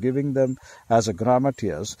disciples, giving them as a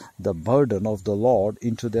grammatias the burden of the Lord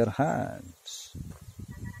into their hands.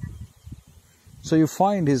 So you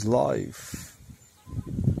find his life.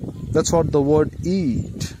 That's what the word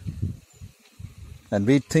eat. And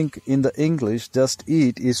we think in the English, just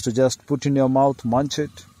eat is to just put in your mouth, munch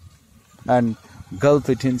it, and gulp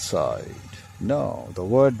it inside. No, the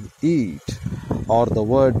word eat or the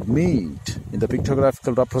word meat, in the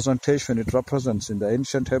pictographical representation, it represents in the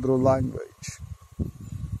ancient Hebrew language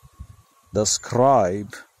the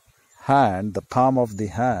scribe hand, the palm of the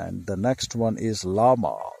hand. The next one is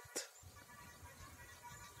lamat.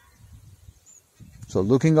 So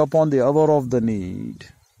looking upon the hour of the need,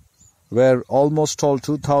 where almost all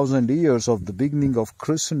 2000 years of the beginning of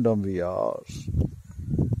Christendom we are,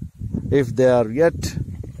 if they are yet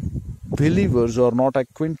believers who are not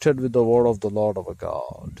acquainted with the word of the Lord our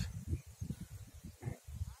God,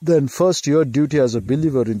 then first your duty as a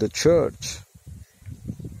believer in the church,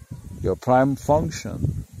 your prime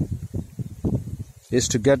function is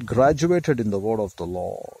to get graduated in the word of the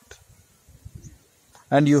Lord.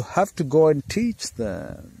 And you have to go and teach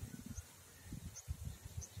them.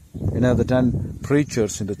 The 10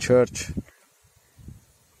 preachers in the church,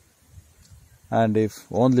 and if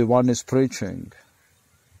only one is preaching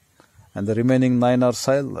and the remaining 9 are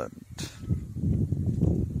silent,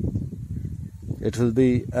 it will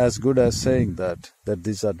be as good as saying that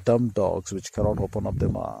these are dumb dogs which cannot open up their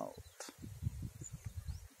mouth.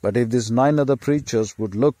 But if these 9 other preachers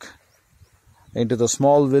would look into the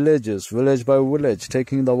small villages, village by village,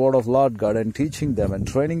 taking the word of Lord God and teaching them and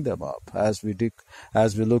training them up, as we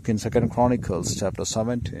look in 2 Chronicles chapter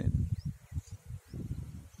 17,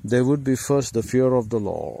 there would be first the fear of the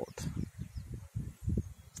Lord.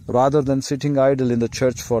 Rather than sitting idle in the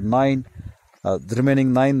church for the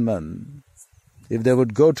remaining 9 men, if they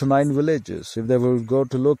would go to 9 villages, if they would go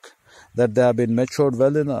to look that they have been matured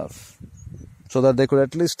well enough, so that they could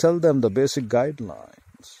at least tell them the basic guidelines,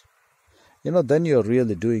 then you're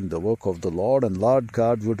really doing the work of the Lord, and Lord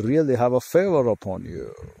God would really have a favor upon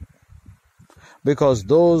you. Because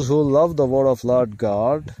those who love the word of Lord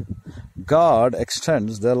God, God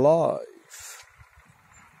extends their life.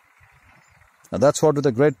 And that's what, with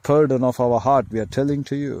a great burden of our heart, we are telling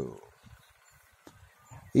to you.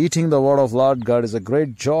 Eating the word of Lord God is a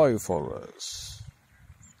great joy for us.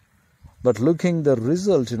 But looking the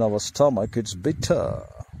result in our stomach, it's bitter.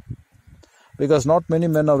 Because not many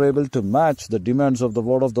men are able to match the demands of the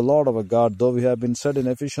word of the Lord our God, though we have been said in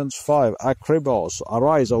Ephesians 5, Akribos,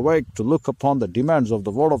 arise, awake to look upon the demands of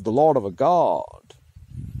the word of the Lord our God.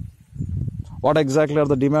 What exactly are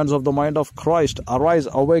the demands of the mind of Christ? Arise,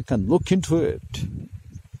 awake, and look into it.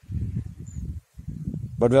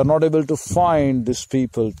 But we are not able to find these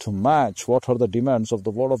people to match what are the demands of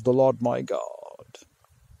the word of the Lord my God.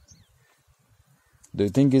 Do you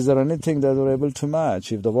think, is there anything that we're able to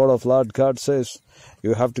match? If the word of Lord God says,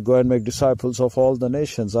 you have to go and make disciples of all the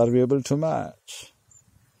nations, are we able to match?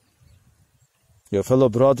 Your fellow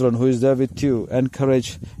brethren who is there with you,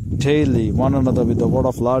 encourage daily one another with the word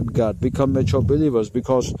of Lord God. Become mature believers,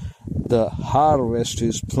 because the harvest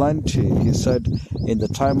is plenty. He said in the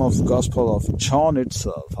time of Gospel of John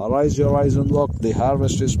itself, arise your eyes and look, the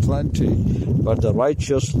harvest is plenty, but the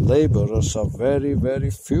righteous laborers are very, very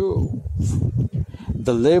few.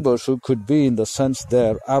 The laborers who could be in the sense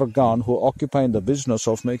there are gone, who occupy in the business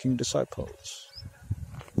of making disciples,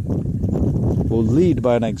 who lead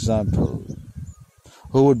by an example,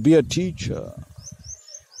 who would be a teacher.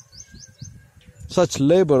 Such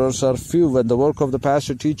laborers are few, when the work of the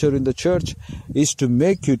pastor teacher in the church is to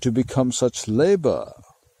make you to become such labor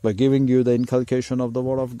by giving you the inculcation of the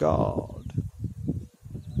word of God.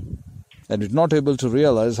 And it's not able to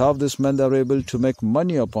realize how these men are able to make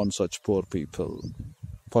money upon such poor people,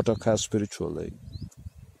 potaka spiritually,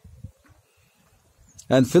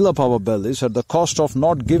 and fill up our bellies at the cost of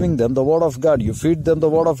not giving them the word of God. You feed them the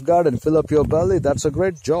word of God and fill up your belly. That's a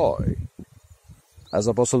great joy. As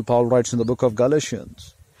Apostle Paul writes in the book of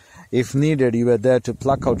Galatians, if needed, you were there to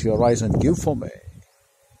pluck out your eyes and give for me.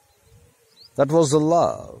 That was the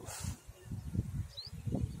love.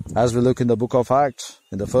 As we look in the book of Acts,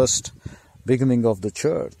 in the first beginning of the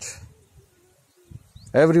church,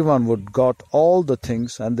 everyone would got all the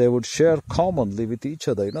things and they would share commonly with each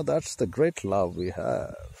other. That's the great love we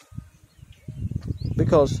have.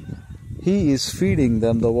 Because He is feeding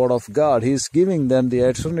them the word of God. He is giving them the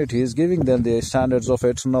eternity. He is giving them the standards of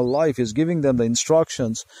eternal life. He is giving them the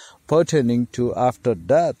instructions pertaining to after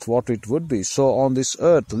death, what it would be. So on this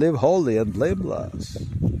earth, live holy and blameless.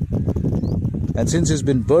 And since He's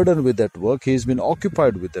been burdened with that work, He's been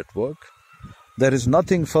occupied with that work, There is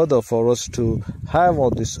nothing further for us to have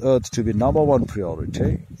on this earth to be number one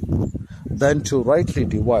priority than to rightly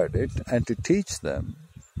divide it and to teach them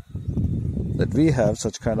that we have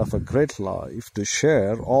such kind of a great life to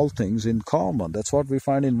share all things in common. That's what we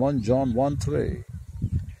find in 1 John 1:3.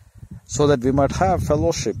 So that we might have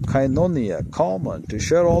fellowship, koinonia, common, to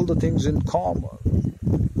share all the things in common.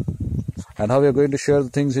 And how we are going to share the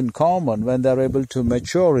things in common when they are able to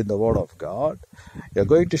mature in the Word of God? You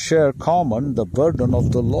are going to share common the burden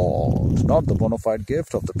of the Lord, not the bona fide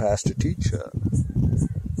gift of the pastor-teacher.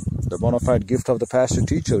 The bona fide gift of the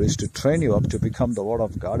pastor-teacher is to train you up to become the Word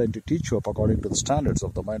of God and to teach you up according to the standards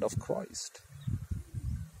of the mind of Christ.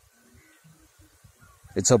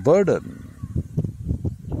 It's a burden.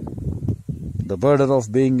 The burden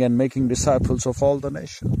of being and making disciples of all the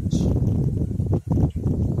nations.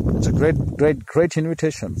 It's a great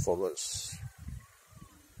invitation for us.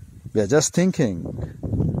 We are just thinking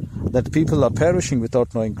that people are perishing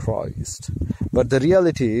without knowing Christ. But the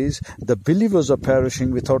reality is, the believers are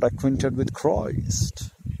perishing without acquainted with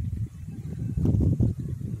Christ.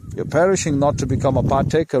 You're perishing not to become a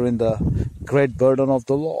partaker in the great burden of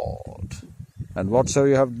the Lord. And whatsoever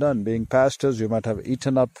you have done, being pastors, you might have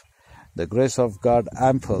eaten up the grace of God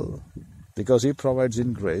ample, because He provides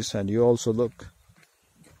in grace, and you also look.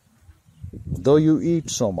 Though you eat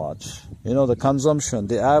so much, the consumption,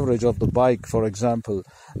 the average of the bike, for example,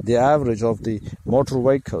 the average of the motor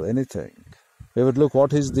vehicle, anything, we would look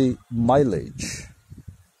what is the mileage.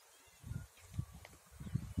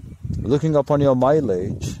 Looking upon your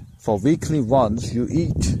mileage, for weekly once you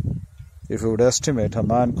eat, if you would estimate a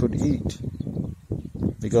man could eat,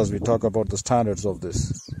 because we talk about the standards of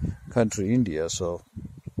this country, India, so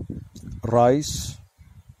rice,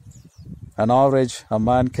 an average a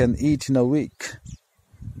man can eat in a week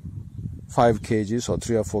 5 kgs or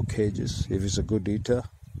 3 or 4 kgs if he's a good eater.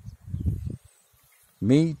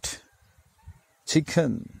 Meat,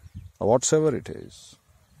 chicken, or whatsoever it is.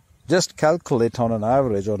 Just calculate on an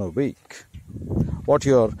average on a week what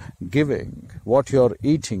you're giving, what you're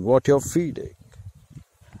eating, what you're feeding,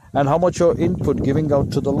 and how much your input giving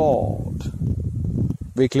out to the Lord.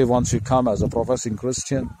 Weekly once you come as a professing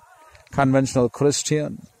Christian, conventional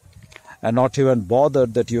Christian, and not even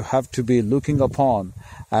bothered that you have to be looking upon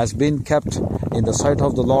as being kept in the sight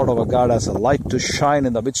of the Lord our God as a light to shine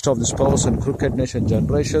in the midst of this perverse and crooked nation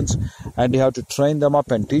generations, and you have to train them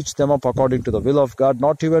up and teach them up according to the will of God,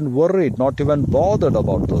 not even worried, not even bothered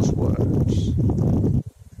about those words.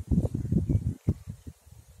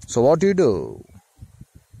 So what do you do?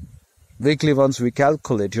 Weekly once we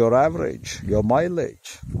calculate your average, your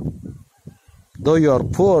mileage. Though you are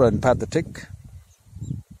poor and pathetic,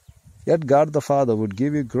 yet God the Father would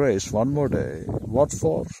give you grace one more day. What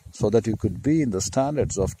for? So that you could be in the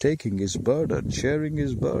standards of taking His burden, sharing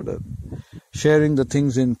the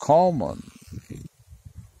things in common.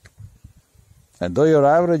 And though your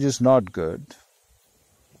average is not good,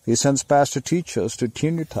 He sends pastor teachers to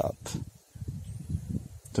tune it up,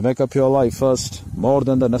 to make up your life first, more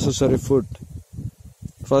than the necessary food.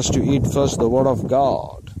 First you eat first the Word of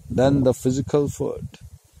God, then the physical food.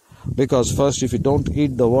 Because first, if you don't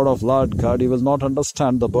eat the Word of Lord God, you will not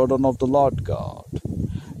understand the burden of the Lord God.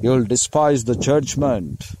 You will despise the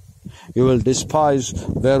judgment. You will despise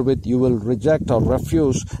wherewith you will reject or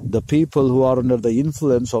refuse the people who are under the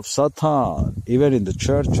influence of Satan. Even in the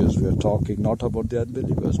churches, we are talking not about the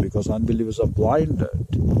unbelievers, because unbelievers are blinded.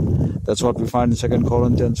 That's what we find in 2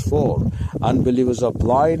 Corinthians 4. Unbelievers are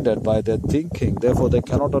blinded by their thinking. Therefore, they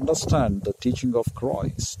cannot understand the teaching of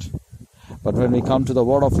Christ. But when we come to the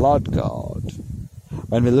Word of Lord God,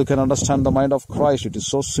 when we look and understand the mind of Christ, it is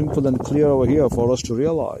so simple and clear over here for us to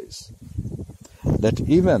realize that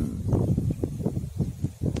even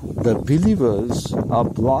the believers are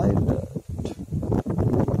blinded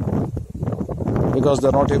because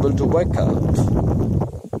they're not able to wake up.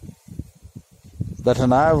 That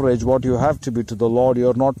on average, what you have to be to the Lord,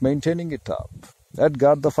 you're not maintaining it up. That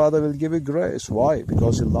God the Father will give you grace. Why?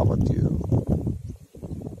 Because He loveth you.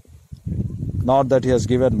 Not that He has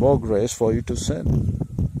given more grace for you to sin,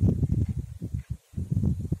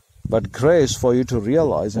 but grace for you to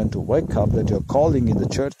realize and to wake up that your calling in the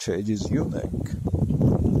church age is unique.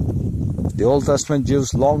 The Old Testament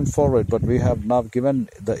Jews longed for it, but we have now given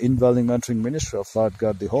the indwelling, entering ministry of Lord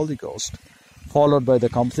God the Holy Ghost, followed by the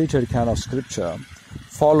completed canon of Scripture,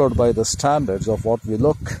 followed by the standards of what we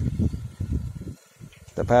look.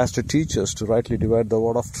 The pastor teaches to rightly divide the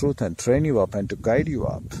word of truth and train you up and to guide you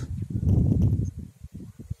up.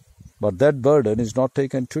 But that burden is not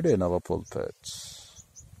taken today in our pulpits.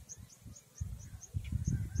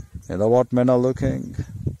 You know what men are looking?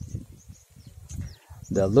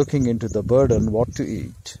 They are looking into the burden, what to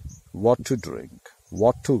eat, what to drink,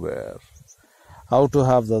 what to wear, how to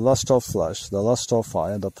have the lust of flesh, the lust of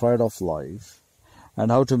eye, and the pride of life,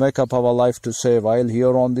 and how to make up our life to say, while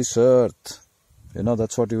here on this earth.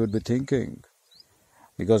 That's what you would be thinking.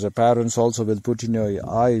 Because your parents also will put in your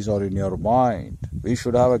eyes or in your mind, we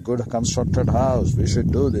should have a good constructed house, we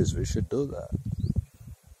should do this, we should do that.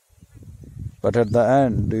 But at the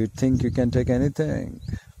end, do you think you can take anything?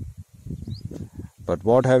 But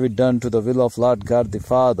what have we done to the will of Lord God the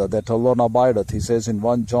Father, that alone abideth, he says in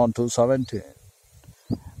 1 John 2:17.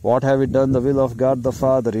 What have we done the will of God the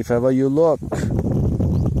Father? If ever you look,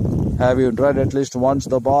 have you read at least once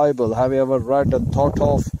the Bible? Have you ever read and thought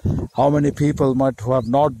of how many people who have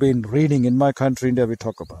not been reading in my country, India, we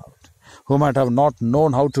talk about, who might have not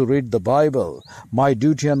known how to read the Bible? My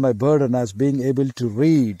duty and my burden as being able to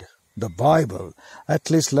read the Bible, at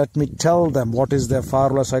least let me tell them what is there, far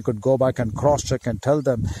less I could go back and cross-check and tell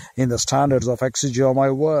them in the standards of exegesis of my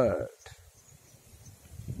word.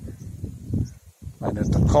 And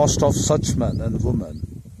at the cost of such men and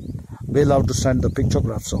women, we love to send the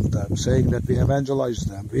pictographs of them, saying that we evangelized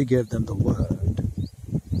them, we gave them the word.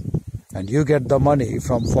 And you get the money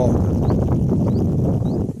from foreign.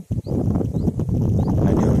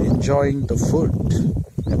 And you're enjoying the food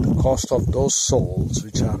at the cost of those souls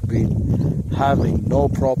which have been having no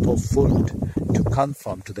proper food to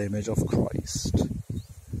conform to the image of Christ.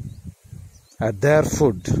 At their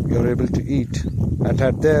food, you're able to eat. And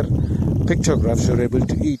at their pictographs, you're able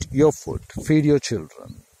to eat your food, feed your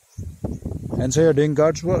children. And so you're doing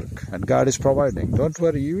God's work, and God is providing. Don't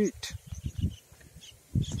worry, you eat.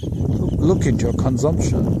 Look into your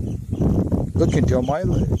consumption. Look into your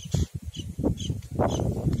mileage.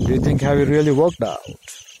 Do you think, have you really worked out?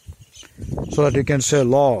 So that you can say,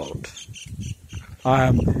 Lord, I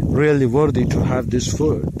am really worthy to have this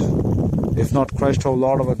food. If not, Christ our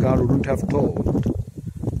Lord our God wouldn't have told.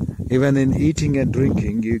 Even in eating and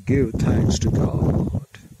drinking, you give thanks to God.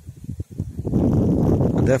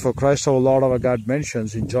 And therefore, Christ our Lord our God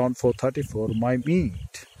mentions in John 4:34, my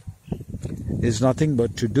meat is nothing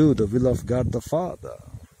but to do the will of God the Father.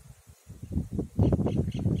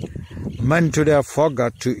 Men today have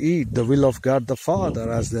forgot to eat the will of God the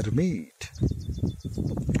Father as their meat.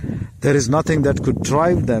 There is nothing that could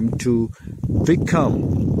drive them to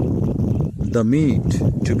become the meat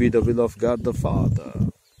to be the will of God the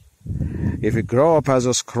Father. If we grow up as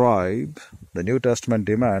a scribe, the New Testament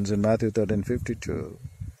demands in Matthew 13:52,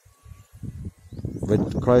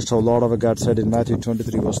 when Christ our Lord our God said in Matthew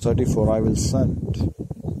 23 verse 34, I will send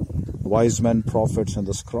wise men, prophets, and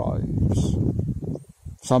the scribes.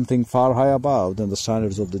 Something far high above than the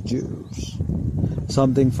standards of the Jews.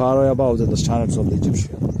 Something far high above than the standards of the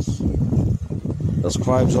Egyptians. The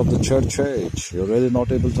scribes of the church age, you're really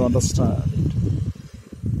not able to understand.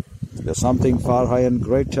 There's something far high and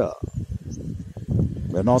greater.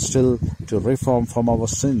 We're not still to reform from our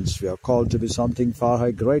sins. We are called to be something far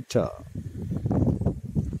high greater.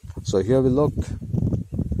 So here we look.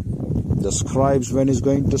 The scribes, when he's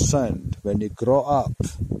going to send, when you grow up,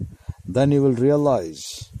 then you will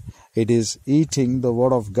realize it is eating the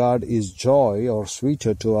word of God is joy or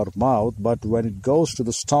sweeter to our mouth, but when it goes to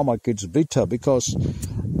the stomach, it's bitter, because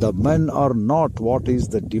the men are not what is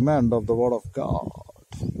the demand of the word of God.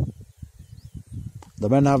 The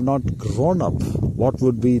men have not grown up what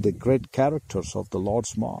would be the great characters of the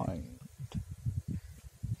Lord's mind.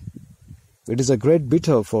 It is a great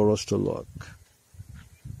bitter for us to look,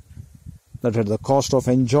 that at the cost of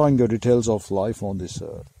enjoying the details of life on this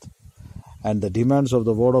earth, and the demands of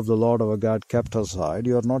the word of the Lord our God kept aside,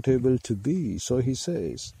 you are not able to be. So he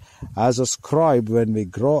says, as a scribe, when we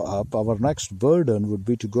grow up, our next burden would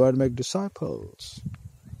be to go and make disciples.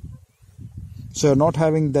 So you're not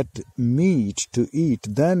having that meat to eat,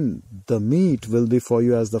 then the meat will be for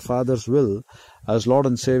you as the Father's will, as Lord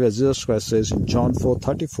and Savior Jesus Christ says in John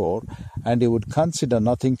 4:34, and he would consider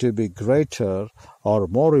nothing to be greater or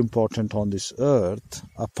more important on this earth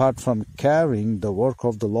apart from carrying the work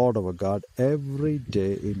of the Lord our God every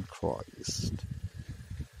day in Christ.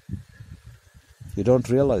 You don't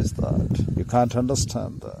realize that. You can't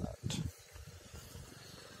understand that.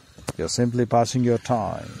 You're simply passing your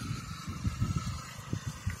time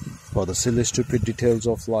for the silly, stupid details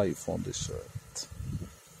of life on this earth.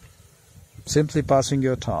 Simply passing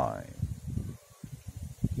your time.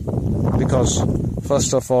 Because,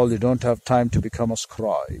 first of all, you don't have time to become a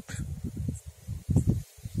scribe.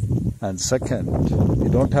 And second, you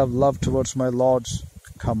don't have love towards my Lord's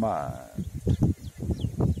command.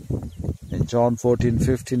 In John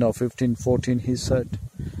 14:15 or 15:14, he said,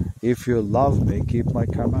 if you love me, keep my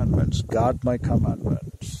commandments, guard my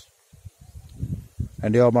commandments.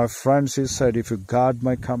 And you are my friends, he said, if you guard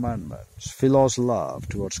my commandments. Philos love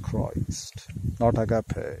towards Christ, not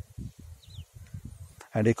agape.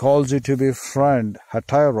 And he calls you to be friend,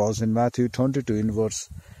 heteros, in Matthew 22 in verse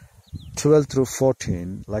 12 through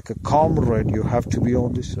 14. Like a comrade you have to be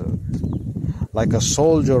on this earth. Like a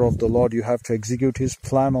soldier of the Lord you have to execute his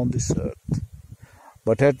plan on this earth.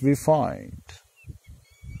 But yet we find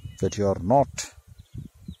that you are not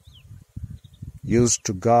used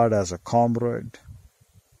to God as a comrade.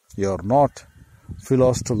 You are not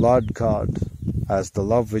philos to Lord God as the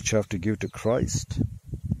love which you have to give to Christ.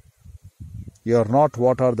 You are not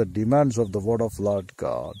what are the demands of the word of Lord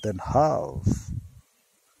God. Then how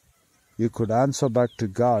you could answer back to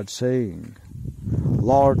God saying,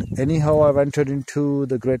 Lord, anyhow I've entered into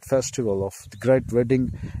the great festival of the great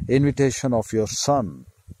wedding invitation of your Son,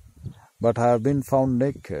 but I have been found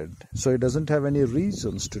naked, so he doesn't have any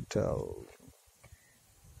reasons to tell.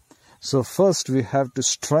 So first we have to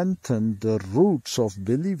strengthen the roots of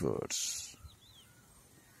believers,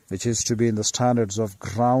 which is to be in the standards of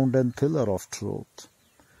ground and pillar of truth,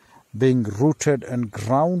 being rooted and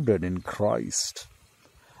grounded in Christ.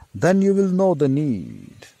 Then you will know the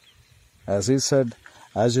need. As he said,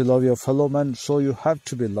 as you love your fellow men, so you have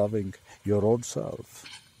to be loving your own self.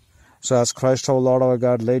 So as Christ our Lord our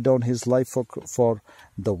God laid down his life for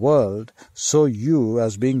the world, so you,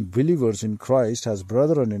 as being believers in Christ, as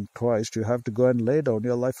brethren in Christ, you have to go and lay down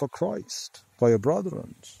your life for Christ, for your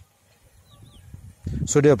brethren.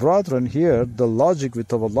 So dear brethren, here the logic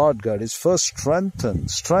with our Lord God is first strengthen.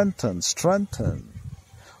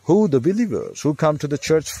 Who? The believers who come to the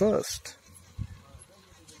church first.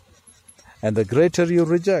 And the greater you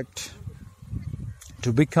reject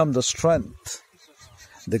to become the strength,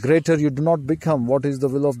 the greater you do not become what is the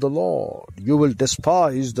will of the Lord. You will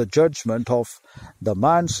despise the judgment of the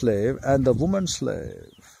man slave and the woman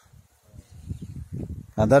slave.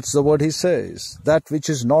 And that's the word he says. That which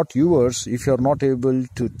is not yours, if you are not able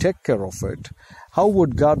to take care of it, how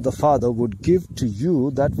would God the Father would give to you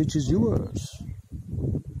that which is yours?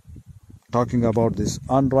 Talking about this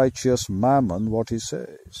unrighteous mammon, what he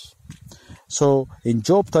says. So in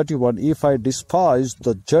Job 31, if I despise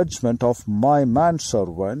the judgment of my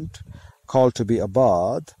manservant, called to be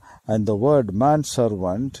Abad, and the word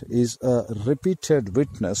manservant is a repeated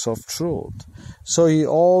witness of truth. So he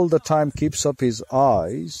all the time keeps up his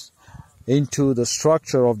eyes into the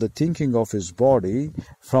structure of the thinking of his body,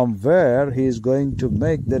 from where he is going to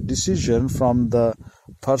make the decision from the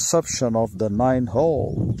perception of the 9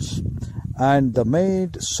 holes. And the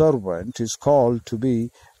maid servant is called to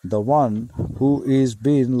be the one who is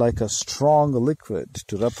being like a strong liquid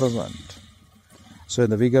to represent. So in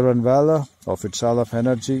the vigor and valor of its all of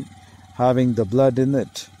energy, having the blood in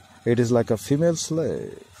it, it is like a female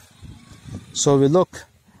slave. So we look,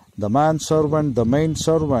 the manservant, the maid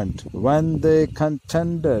servant, when they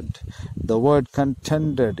contended, the word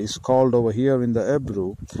contended is called over here in the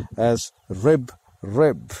Hebrew as rib,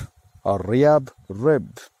 or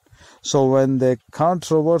rib. So when they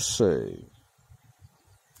controversy,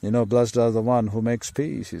 blessed are the one who makes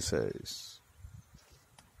peace, he says,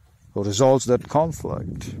 who resolves that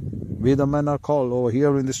conflict. We the men are called over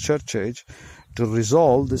here in this church age to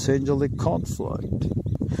resolve this angelic conflict.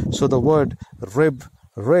 So the word rib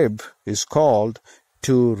is called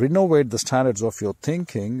to renovate the standards of your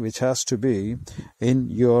thinking, which has to be in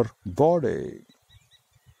your body.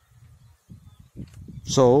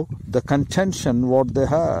 So the contention what they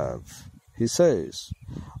have, he says,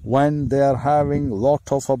 when they are having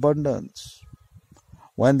lot of abundance,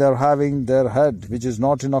 when they are having their head which is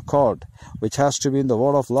not in accord, which has to be in the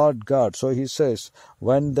word of Lord God. So he says,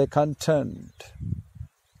 when they contend,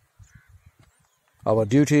 our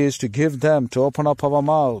duty is to give them, to open up our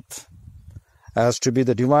mouth, as to be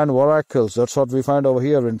the divine oracles. That's what we find over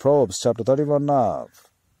here in Proverbs chapter 31 now.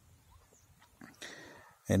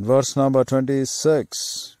 In verse number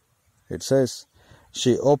 26, it says,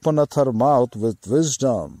 she openeth her mouth with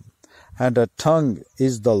wisdom, and her tongue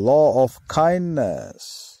is the law of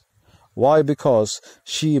kindness. Why? Because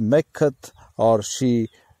she maketh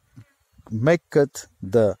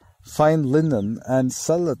the fine linen and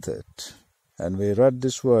selleth it. And we read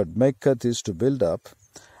this word, maketh is to build up,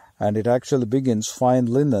 and it actually begins fine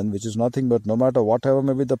linen, which is nothing but no matter whatever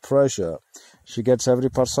may be the pressure, she gets every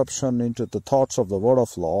perception into the thoughts of the word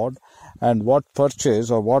of Lord, and what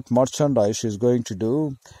purchase or what merchandise she is going to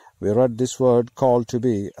do. We read this word called to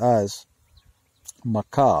be as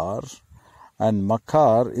makar, and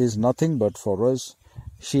makar is nothing but for us,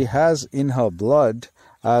 she has in her blood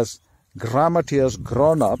as Grammateus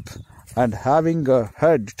grown up and having a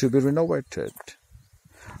head to be renovated.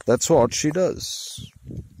 That's what she does.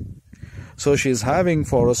 So she is having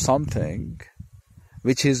for us something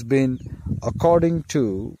which has been according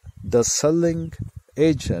to the selling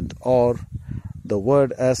agent, or the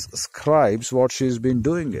word as scribes, what she's been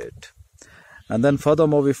doing it. And then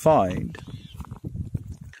furthermore we find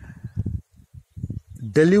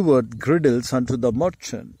delivered griddles unto the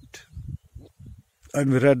merchant.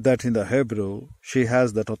 And we read that in the Hebrew, she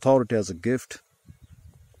has that authority as a gift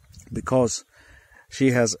because she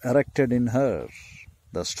has erected in her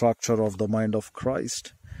the structure of the mind of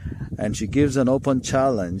Christ. And she gives an open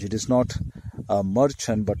challenge. It is not a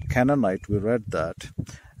merchant but Canaanite, we read that.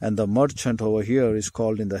 And the merchant over here is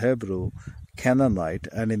called in the Hebrew Canaanite,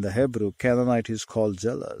 and in the Hebrew Canaanite is called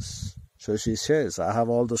jealous. So she says, I have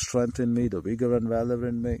all the strength in me, the vigor and valor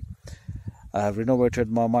in me. I have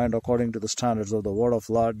renovated my mind according to the standards of the word of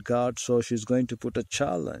Lord God. So she's going to put a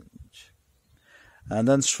challenge. And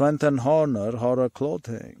then strength and honor are her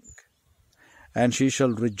clothing. And she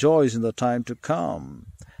shall rejoice in the time to come.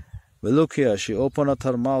 We look here, she openeth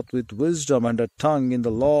her mouth with wisdom, and her tongue in the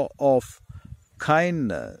law of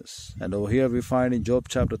kindness. And over here we find in Job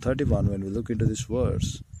chapter 31, when we look into this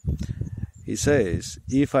verse, he says,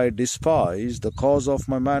 if I despise the cause of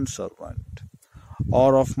my manservant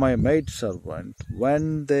or of my maidservant,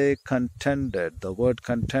 when they contended, the word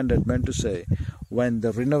contended meant to say, when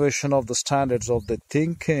the renovation of the standards of the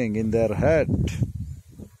thinking in their head,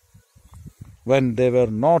 when they were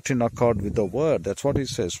not in accord with the word, that's what he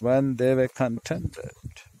says, when they were contended.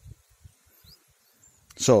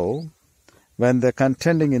 So, when they're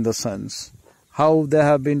contending in the sense, how they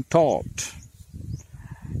have been taught.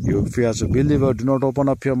 If you as a believer do not open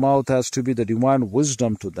up your mouth as to be the divine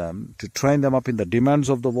wisdom to them, to train them up in the demands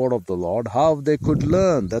of the word of the Lord, how they could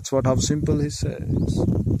learn. That's how simple he says.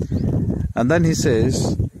 And then he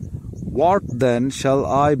says, what then shall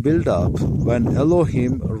I build up when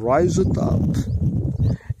Elohim riseth up?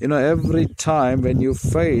 Every time when you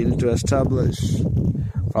fail to establish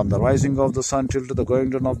from the rising of the sun till to the going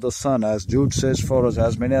down of the sun, as Jude says for us,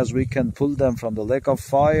 as many as we can pull them from the lake of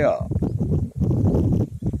fire.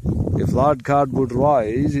 If Lord God would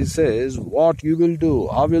rise, he says, what you will do?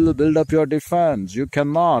 How will you build up your defense? You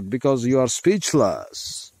cannot, because you are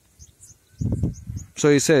speechless. So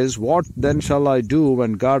he says, what then shall I do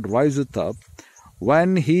when God riseth up?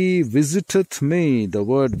 When he visiteth me, the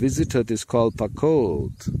word visiteth is called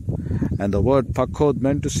pakod. And the word pakod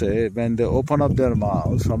meant to say, when they open up their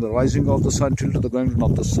mouths from the rising of the sun till to the going down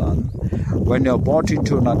of the sun, when you are brought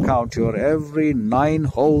into an account, your every 9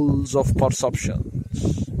 holes of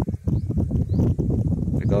perceptions.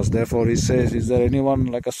 Because therefore he says, is there anyone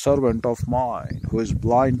like a servant of mine who is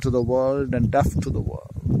blind to the world and deaf to the world?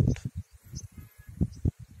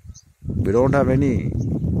 We don't have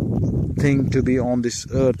anything to be on this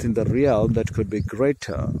earth in the realm that could be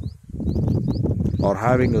greater, or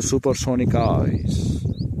having a supersonic eyes,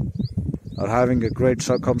 or having a great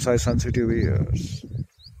circumcised sensitive ears.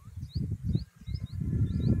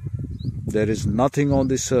 There is nothing on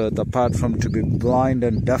this earth apart from to be blind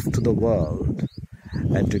and deaf to the world,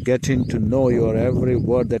 and to get in to know your every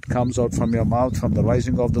word that comes out from your mouth from the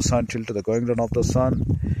rising of the sun till to the going down of the sun,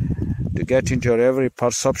 to get into your every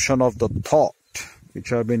perception of the thought which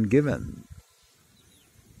have been given.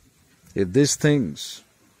 If these things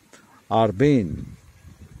are being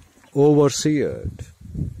overseered,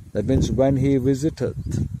 that means when he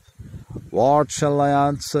visiteth, what shall I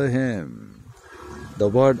answer him? The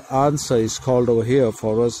word answer is called over here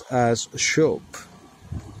for us as shub.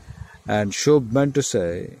 And shub meant to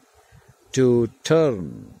say, to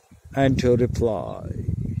turn and to reply.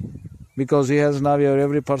 Because he has now your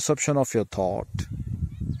every perception of your thought.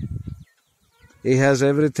 He has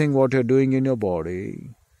everything what you're doing in your body.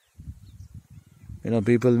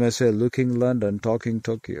 People may say, looking London, talking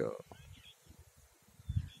Tokyo.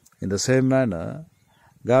 In the same manner,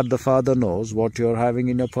 God the Father knows what you're having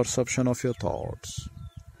in your perception of your thoughts.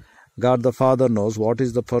 God the Father knows what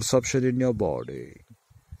is the perception in your body.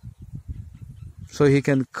 So he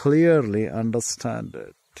can clearly understand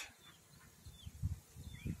it.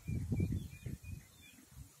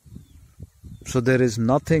 So there is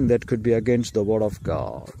nothing that could be against the word of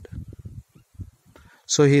God.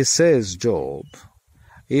 So he says, Job,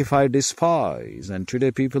 if I despise, and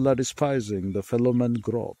today people are despising the fellow man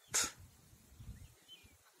growth,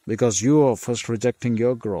 because you are first rejecting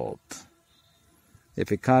your growth.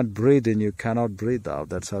 If you can't breathe in, you cannot breathe out.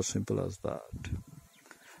 That's as simple as that.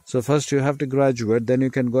 So first you have to graduate, then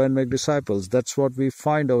you can go and make disciples. That's what we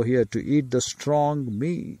find over here, to eat the strong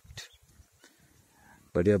meat.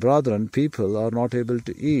 But dear brethren, people are not able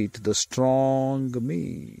to eat the strong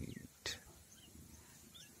meat.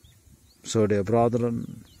 So dear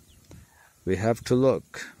brethren, we have to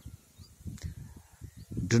look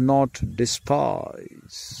do not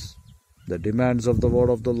despise the demands of the word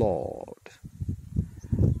of the Lord.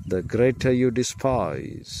 The greater you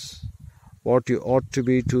despise what you ought to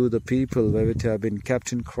be to the people wherewith you have been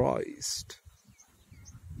kept in Christ,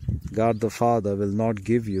 God the Father will not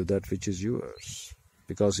give you that which is yours,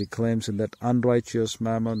 because he claims in that unrighteous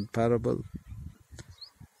mammon parable,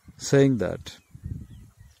 saying that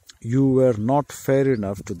you were not fair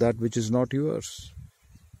enough to that which is not yours.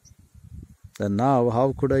 Then now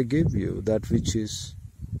how could I give you that which is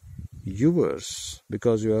yours,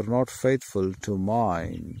 because you are not faithful to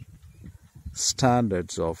mine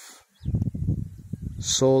standards of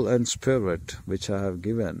soul and spirit which I have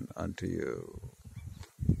given unto you.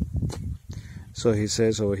 So he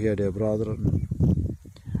says over here, dear brethren,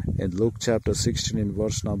 in Luke chapter 16 in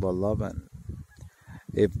verse number 11,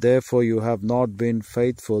 if therefore you have not been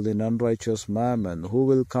faithful in unrighteous mammon, who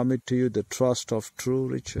will commit to you the trust of true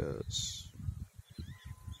riches?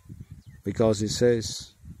 Because he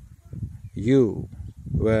says, you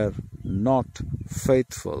were not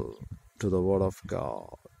faithful to the word of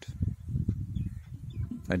God.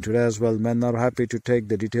 And today as well, men are happy to take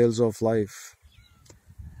the details of life.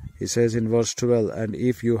 He says in verse 12, and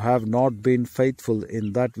if you have not been faithful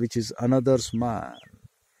in that which is another's man,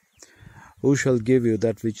 who shall give you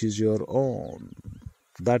that which is your own?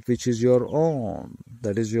 That which is your own,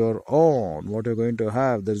 that is your own, what you're going to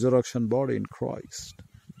have, the resurrection body in Christ.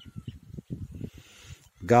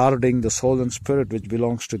 Guarding the soul and spirit which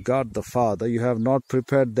belongs to God the Father, you have not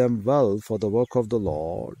prepared them well for the work of the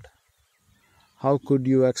Lord. How could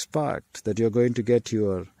you expect that you're going to get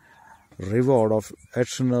your reward of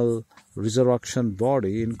eternal resurrection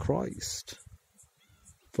body in Christ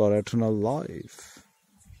for eternal life?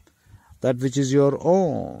 That which is your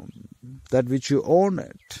own, that which you own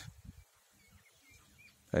it.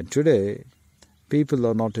 And today, people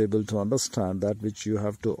are not able to understand that which you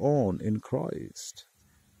have to own in Christ.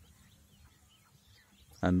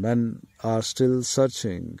 And men are still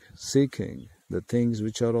searching, seeking the things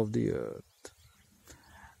which are of the earth,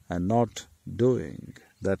 and not doing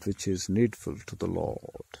that which is needful to the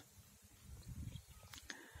Lord.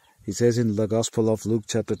 He says in the Gospel of Luke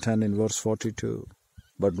chapter 10 in verse 42,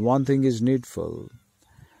 but one thing is needful.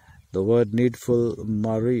 The word needful,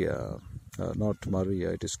 Maria, not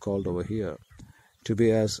Maria, it is called over here, to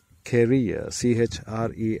be as Cheria,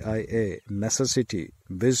 CHREIA, necessity,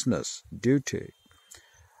 business, duty,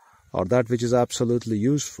 or that which is absolutely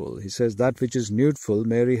useful. He says that which is needful,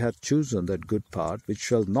 Mary hath chosen that good part, which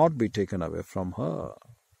shall not be taken away from her.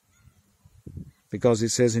 Because he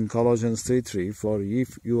says in Colossians 3:3, for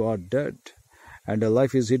if you are dead, and your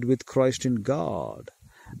life is hid with Christ in God,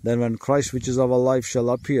 then when Christ which is our life shall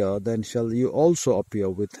appear, then shall you also appear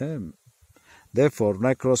with him. Therefore,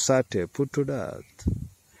 necrosate, put to death,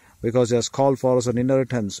 because he has called for us an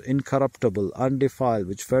inheritance, incorruptible, undefiled,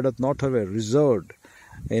 which fadeth not away, reserved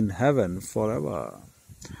in heaven forever,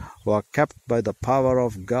 who are kept by the power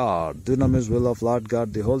of God, dunamis will of Lord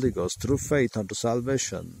God the Holy Ghost, through faith unto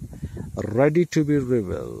salvation, ready to be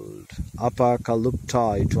revealed,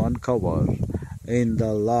 apocalyptai, to uncover in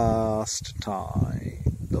the last time.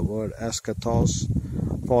 The word eschatos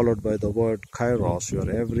followed by the word kairos, your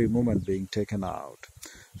every moment being taken out.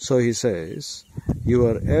 So he says,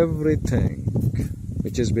 your everything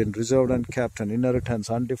which has been reserved and kept, an inheritance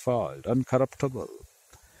undefiled, uncorruptible.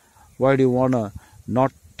 Why do you want to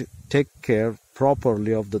not take care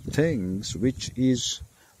properly of the things which is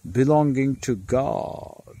belonging to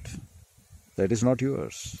God? That is not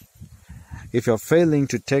yours. If you're failing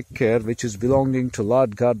to take care which is belonging to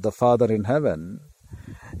Lord God the Father in heaven,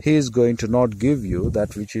 he is going to not give you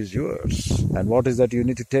that which is yours. And what is that you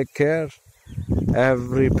need to take care?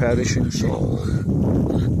 Every perishing soul.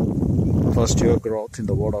 First, your growth in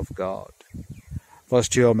the Word of God.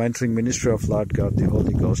 First, your mentoring ministry of Lord God, the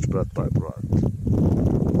Holy Ghost, breath by breath.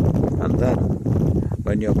 And then,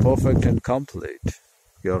 when you're perfect and complete,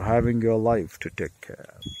 you're having your life to take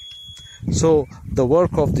care. So, the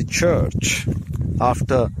work of the church,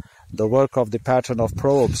 after the work of the pattern of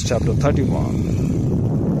Proverbs chapter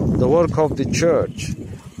 31, the work of the church,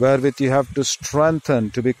 wherewith you have to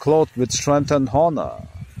strengthen, to be clothed with strength and honor.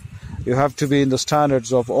 You have to be in the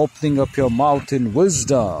standards of opening up your mouth in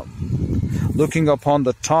wisdom. Looking upon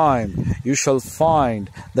the time, you shall find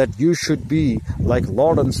that you should be like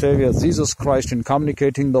Lord and Savior Jesus Christ in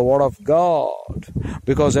communicating the Word of God.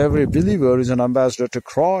 Because every believer is an ambassador to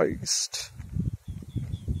Christ.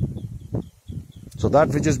 So that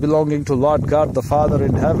which is belonging to Lord God the Father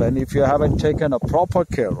in heaven, if you haven't taken a proper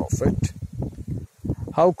care of it,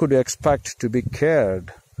 how could you expect to be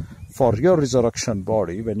cared for your resurrection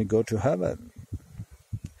body when you go to heaven?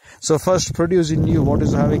 So first produce in you what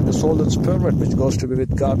is having the soul and spirit, which goes to be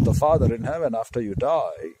with God the Father in heaven after you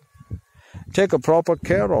die. Take a proper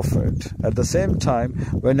care of it. At the same time,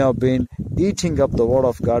 when you have been eating up the word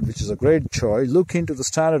of God, which is a great joy, look into the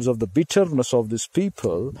standards of the bitterness of these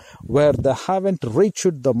people, where they haven't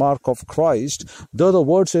reached the mark of Christ, though the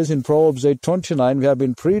word says in Proverbs 8:29, we have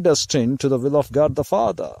been predestined to the will of God the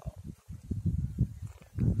Father.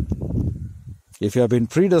 If you have been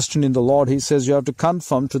predestined in the Lord, he says you have to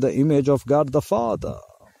conform to the image of God the Father.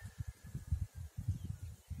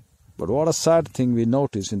 But what a sad thing we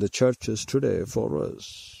notice in the churches today for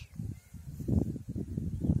us.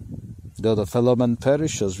 Though the fellow man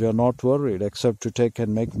perishes, we are not worried except to take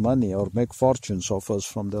and make money or make fortunes of us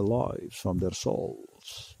from their lives, from their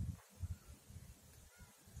souls.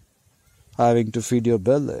 Having to feed your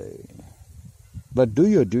belly. But do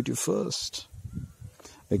your duty first.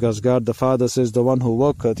 Because God the Father says the one who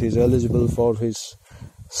worketh is eligible for his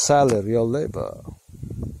salary or labor.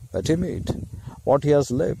 Let him eat what he has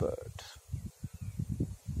labored.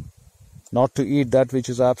 Not to eat that which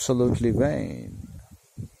is absolutely vain.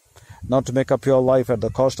 Not to make up your life at the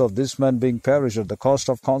cost of this man being perished, at the cost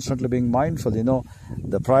of constantly being mindful. You know,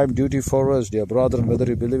 the prime duty for us, dear brethren, whether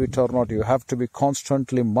you believe it or not, you have to be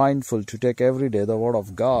constantly mindful to take every day the word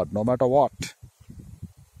of God, no matter what.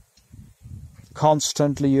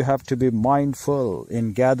 Constantly you have to be mindful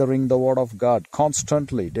in gathering the word of God.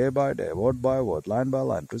 Constantly, day by day, word by word, line by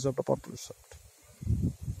line, precept upon precept.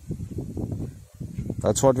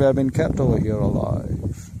 That's what we have been kept over here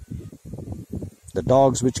alive. The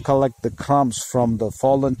dogs which collect the crumbs from the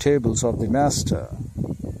fallen tables of the master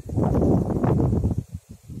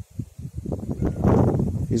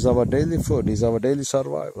is our daily food, is our daily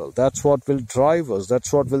survival. That's what will drive us.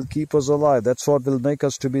 That's what will keep us alive. That's what will make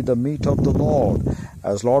us to be the meat of the Lord.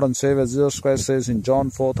 As Lord and Savior Jesus Christ says in John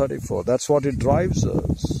 4:34, that's what it drives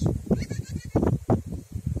us.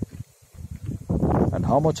 And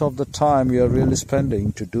how much of the time we are really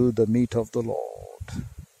spending to do the meat of the Lord?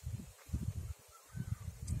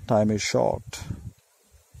 Time is short.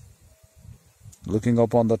 Looking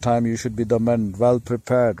upon the time, you should be the men well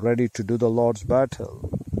prepared, ready to do the Lord's battle.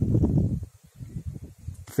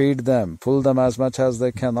 Feed them, pull them as much as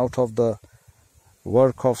they can out of the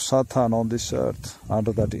work of Satan on this earth,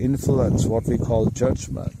 under that influence, what we call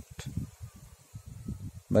judgment.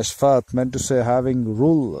 Meshphat meant to say having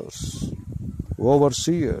rulers,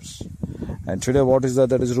 overseers. And today what is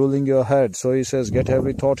that is ruling your head? So he says, get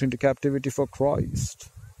every thought into captivity for Christ.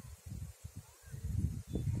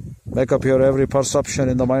 Make up your every perception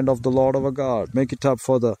in the mind of the Lord our God. Make it up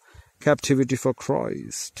for the captivity for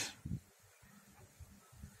Christ.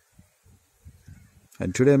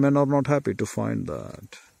 And today men are not happy to find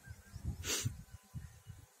that.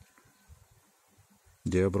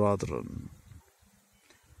 Dear brethren,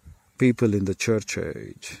 people in the church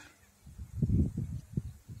age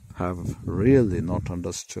have really not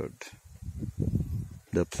understood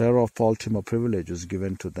the plea of ultimate privileges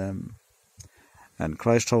given to them. And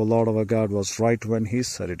Christ our Lord our God was right when he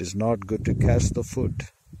said it is not good to cast the food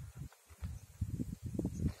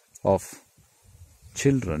of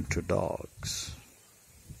children to dogs.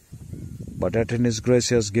 But yet in his grace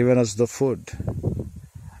he has given us the food.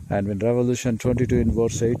 And in Revelation 22 in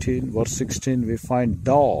verse 18, verse 16, we find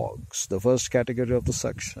dogs, the first category of the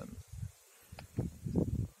section.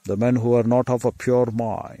 The men who are not of a pure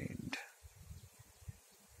mind,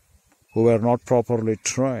 who were not properly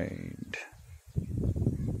trained.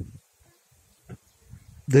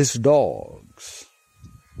 These dogs,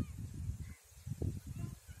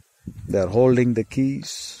 they are holding the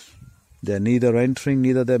keys. They are neither entering,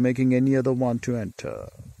 neither they are making any other one to enter.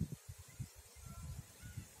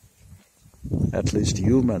 At least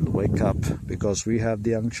you men wake up, because we have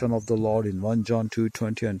the unction of the Lord in 1 John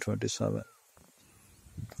 2:20 and 27.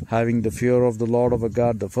 Having the fear of the Lord our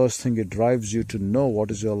God, the first thing it drives you to know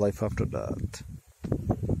what is your life after death.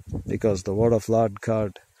 Because the word of Lord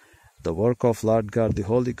God, the work of Lord God, the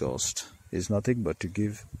Holy Ghost, is nothing but to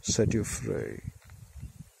give, set you free.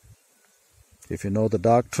 If you know the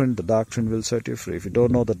doctrine will set you free. If you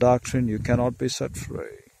don't know the doctrine, you cannot be set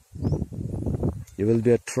free. You will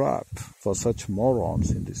be a trap for such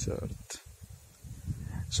morons in this earth.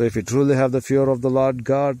 So if you truly have the fear of the Lord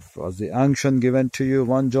God, was the unction given to you,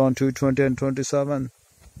 1 John 2:20 and 27,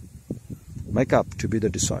 make up to be the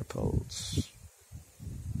disciples.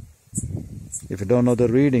 If you don't know the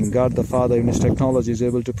reading, God the Father in his technology is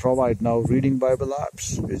able to provide now reading Bible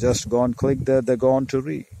apps. You just go and click there, they go on to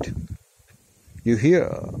read. You hear.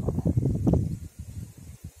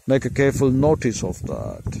 Make a careful notice of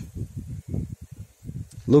that.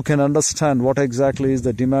 Look and understand what exactly is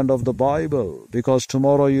the demand of the Bible, because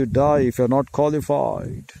tomorrow you die if you're not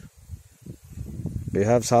qualified. We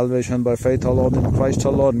have salvation by faith alone in Christ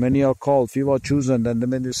alone. Many are called, few are chosen. And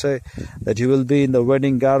then you say that you will be in the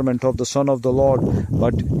wedding garment of the Son of the Lord,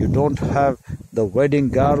 but you don't have the wedding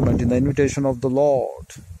garment in the invitation of the Lord.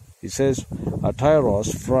 He says,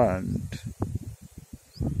 Atairos, friend.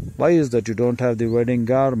 Why is that you don't have the wedding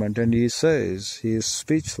garment? And he says he is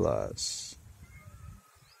speechless.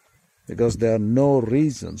 Because there are no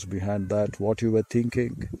reasons behind that, what you were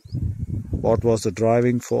thinking. What was the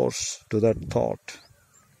driving force to that thought?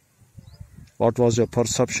 What was your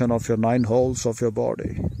perception of your 9 holes of your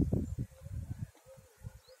body?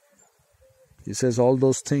 He says all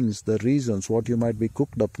those things, the reasons, what you might be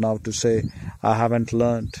cooked up now to say, I haven't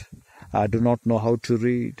learned, I do not know how to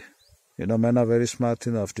read. You know, men are very smart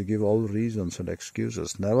enough to give all reasons and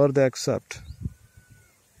excuses. Never they accept.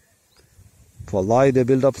 For lie they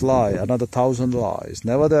build up lie, another 1,000 lies.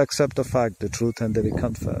 Never they accept the fact, the truth, and they be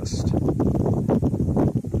confessed.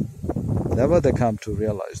 Never they come to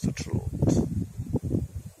realize the truth.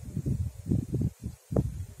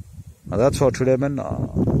 And that's what today men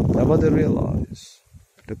are. Never they realize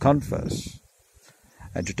to confess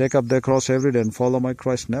and to take up their cross every day and follow my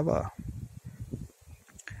Christ. Never.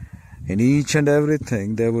 In each and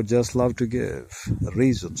everything they would just love to give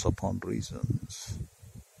reasons upon reasons.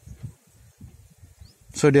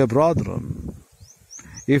 So dear brethren,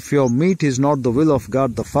 if your meat is not the will of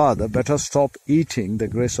God the Father, better stop eating the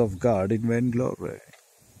grace of God in vainglory.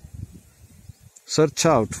 Search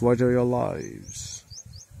out what are your lives.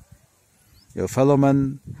 Your fellow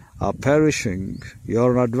men are perishing. You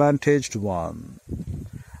are an advantaged one.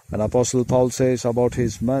 When Apostle Paul says about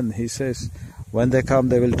his men, he says, when they come,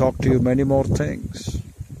 they will talk to you many more things.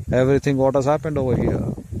 Everything what has happened over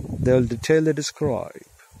here, they will detailedly describe.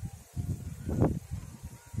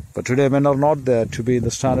 But today men are not there to be in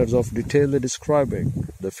the standards of detailedly describing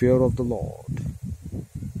the fear of the Lord.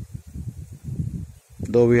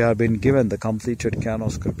 Though we have been given the completed canon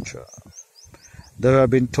of Scripture, though we have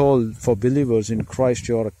been told for believers in Christ,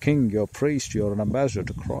 you are a king, you are a priest, you are an ambassador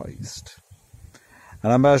to Christ.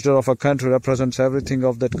 An ambassador of a country represents everything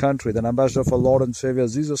of that country. The ambassador of our Lord and Savior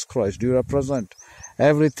Jesus Christ, do you represent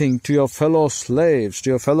everything to your fellow slaves, to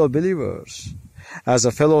your fellow believers? As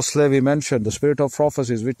a fellow slave, he mentioned, the spirit of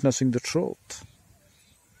prophecy is witnessing the truth.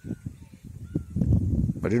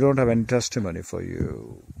 But you don't have any testimony for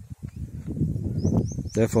you.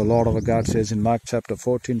 Therefore, Lord our God says in Mark chapter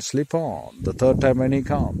 14, sleep on, the third time when he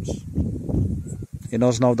comes. He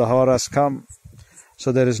knows now the hour has come,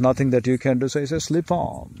 so there is nothing that you can do. So he says, sleep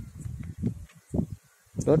on.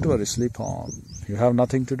 Don't worry, sleep on. You have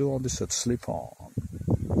nothing to do on this earth, sleep on.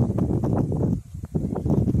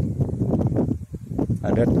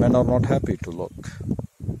 And yet men are not happy to look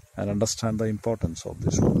and understand the importance of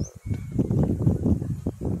this word.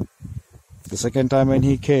 The second time when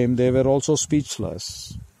he came, they were also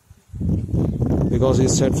speechless. Because he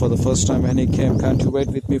said for the first time when he came, can't you wait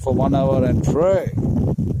with me for 1 hour and pray?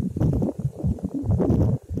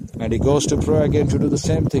 And he goes to pray again to do the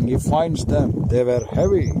same thing. He finds them. They were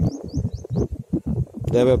heavy.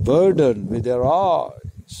 They were burdened with their eyes.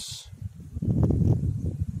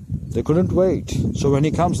 They couldn't wait. So when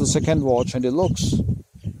he comes the second watch and he looks,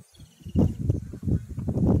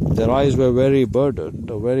 their eyes were very burdened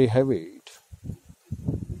or very heavy.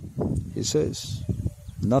 He says,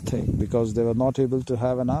 nothing, because they were not able to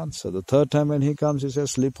have an answer. The third time when he comes, he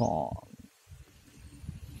says, sleep on.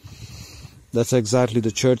 That's exactly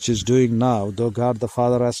the church is doing now, though God the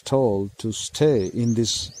Father has told to stay in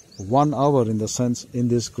this 1 hour, in the sense, in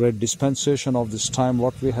this great dispensation of this time,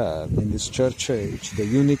 what we have in this church age, the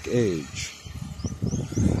unique age.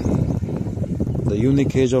 The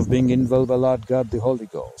unique age of being indwelled by Lord God the Holy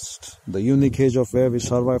Ghost. The unique age of where we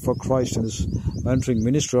survive for Christ in this mentoring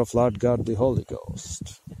ministry of Lord God the Holy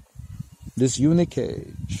Ghost. This unique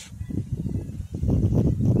age.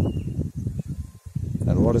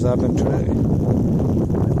 And what has happened today?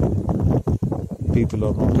 People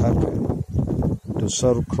are not happy to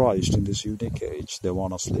serve Christ in this unique age. They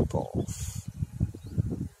want to sleep off.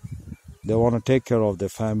 They want to take care of their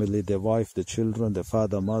family, their wife, their children, their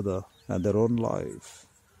father, mother, and their own life.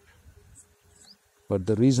 But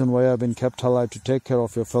the reason why I've been kept alive to take care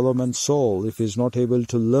of your fellow man's soul, if he's not able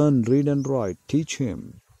to learn, read and write, teach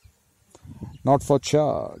him. Not for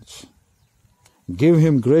charge. Give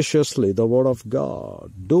him graciously the word of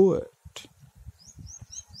God. Do it.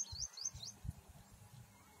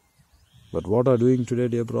 But what are doing today,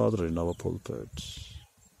 dear brother, in our pulpits?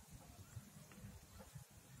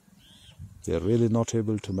 They are really not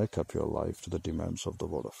able to make up your life to the demands of the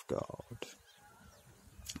word of God.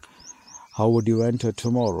 how would you enter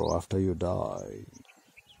tomorrow after you die?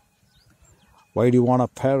 Why do you want to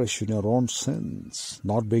perish in your own sins,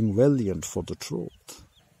 not being valiant for the truth,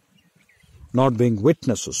 not being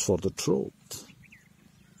witnesses for the truth?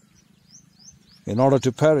 In order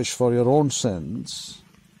to perish for your own sins,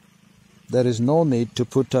 there is no need to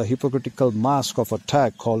put a hypocritical mask of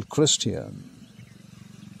attack called Christian.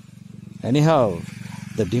 Anyhow,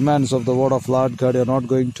 the demands of the word of Lord God you're not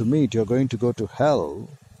going to meet, you're going to go to hell.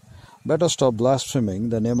 Better stop blaspheming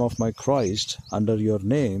the name of my Christ under your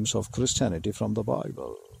names of Christianity from the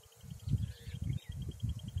Bible.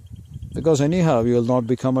 Because anyhow you will not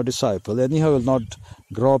become a disciple, anyhow you will not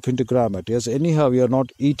grow up into grammatias, anyhow you are not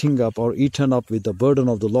eating up or eaten up with the burden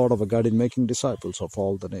of the Lord of God in making disciples of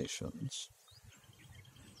all the nations.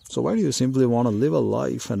 So why do you simply want to live a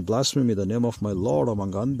life and blaspheme the name of my Lord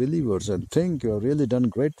among unbelievers and think you have really done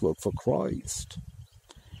great work for Christ?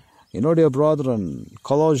 You know, dear brethren,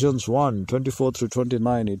 Colossians 1, 24 through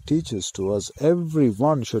 29, it teaches to us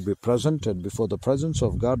everyone should be presented before the presence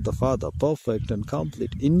of God the Father, perfect and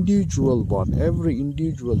complete, individual one, every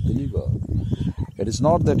individual believer. It is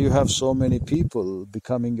not that you have so many people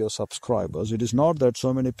becoming your subscribers. It is not that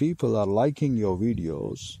so many people are liking your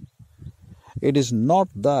videos. It is not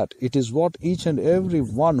that. It is what each and every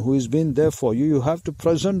one who has been there for you, you have to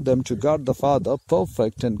present them to God the Father,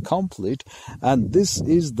 perfect and complete. And this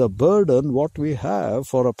is the burden what we have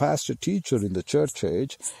for a pastor teacher in the church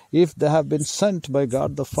age, if they have been sent by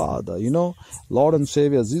God the Father. You know, Lord and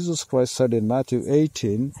Savior Jesus Christ said in Matthew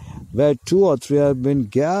 18, where 2 or 3 have been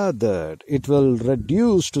gathered, it will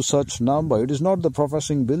reduce to such number. It is not the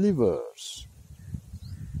professing believers.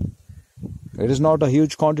 It is not a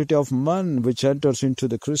huge quantity of men which enters into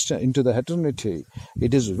the eternity.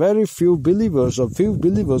 It is very few believers of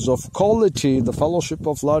quality in the fellowship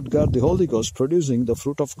of Lord God the Holy Ghost producing the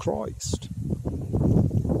fruit of Christ.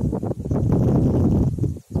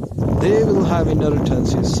 They will have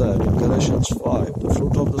inheritance, he said in Galatians 5, the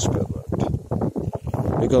fruit of the Spirit.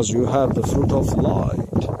 Because you have the fruit of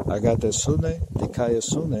light, agathesune,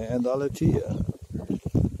 dikaiosune, and aletheia.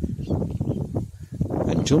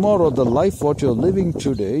 And tomorrow, the life what you're living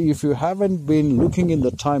today, if you haven't been looking in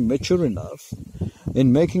the time mature enough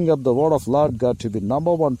in making up the word of Lord God to be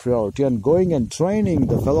number one priority and going and training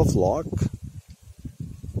the fellow flock,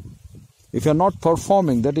 if you're not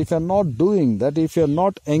performing that, if you're not doing that, if you're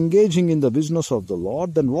not engaging in the business of the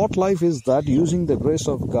Lord, then what life is that using the grace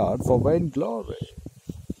of God for vain glory?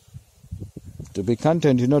 To be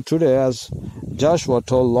content, you know, today as Joshua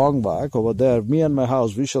told long back over there, me and my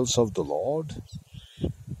house, we shall serve the Lord.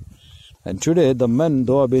 And today, the men,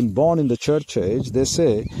 though have been born in the church age, they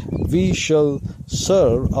say, we shall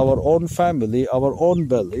serve our own family, our own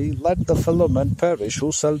belly, let the fellow man perish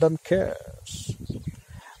who seldom cares.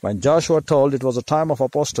 When Joshua told it was a time of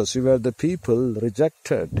apostasy where the people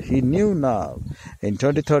rejected, he knew now. In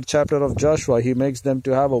 23rd chapter of Joshua, he makes them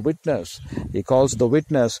to have a witness. He calls the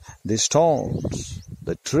witness the stones,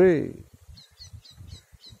 the tree,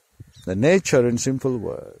 the nature in simple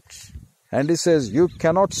words. And he says, you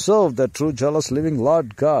cannot serve the true, jealous, living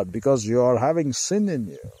Lord God because you are having sin in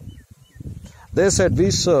you. They said,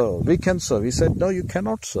 we can serve. He said, no, you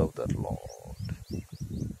cannot serve that Lord.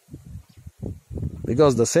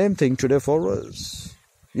 Because the same thing today for us.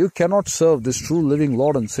 You cannot serve this true, living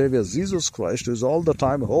Lord and Savior, Jesus Christ, who is all the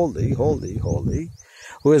time holy, holy, holy,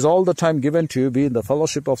 who is all the time given to you be in the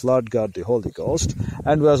fellowship of Lord God the Holy Ghost,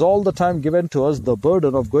 and who has all the time given to us the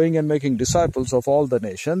burden of going and making disciples of all the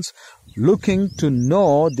nations, looking to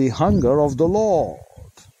know the hunger of the Lord.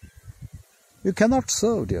 You cannot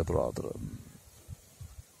serve, dear brethren.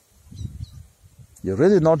 You're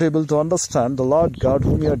really not able to understand the Lord God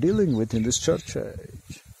whom you are dealing with in this church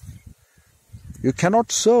age. You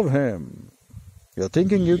cannot serve Him. You're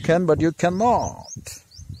thinking you can, but you cannot.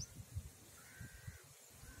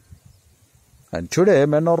 And today,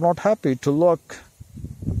 men are not happy to look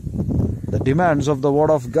the demands of the Word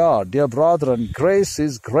of God. Dear brethren, grace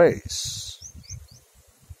is grace.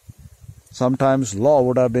 Sometimes law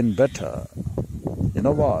would have been better. You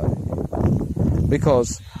know why?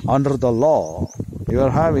 Because under the law, you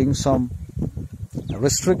are having some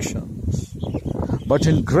restrictions. But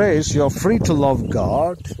in grace, you are free to love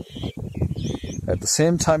God. At the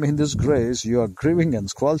same time, in this grace, you are grieving and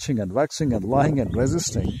squelching and vexing and lying and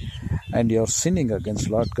resisting. And you are sinning against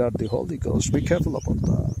Lord God the Holy Ghost. Be careful about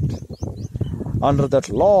that. Under that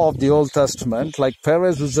law of the Old Testament, like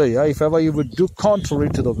Perez Uzziah, if ever you would do contrary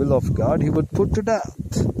to the will of God, he would put to death.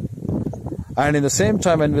 And in the same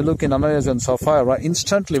time, when we look in Ananias and Sapphira,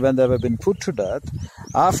 instantly when they have been put to death,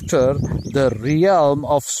 after the realm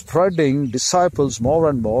of spreading disciples more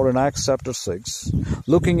and more in Acts chapter 6,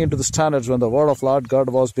 looking into the standards when the word of Lord God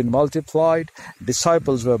was being multiplied,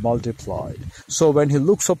 disciples were multiplied. So when he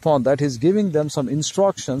looks upon that, he's giving them some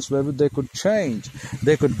instructions where they could change,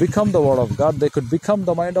 they could become the word of God, they could become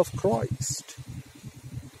the mind of Christ.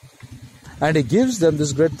 And he gives them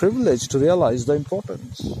this great privilege to realize the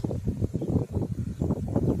importance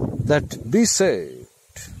that be saved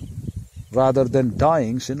rather than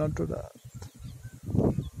dying sin unto death.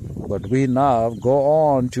 But we now go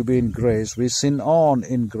on to be in grace. We sin on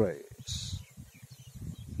in grace.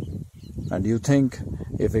 And you think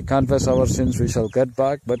if we confess our sins, we shall get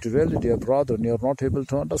back. But really, dear brethren, you are not able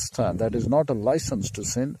to understand. That is not a license to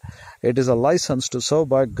sin. It is a license to serve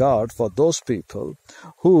by God for those people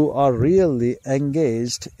who are really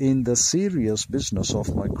engaged in the serious business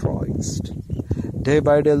of my Christ. Day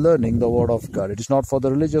by day learning the word of God. It is not for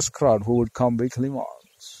the religious crowd who would come weekly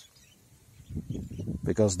once.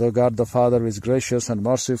 Because though God the Father is gracious and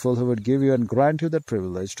merciful, he would give you and grant you that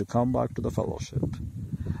privilege to come back to the fellowship.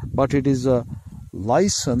 But it is a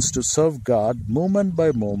license to serve God moment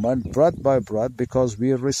by moment, breath by breath, because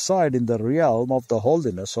we reside in the realm of the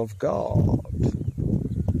holiness of God.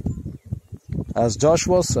 As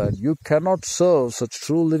Joshua said, you cannot serve such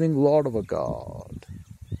true living Lord of a God.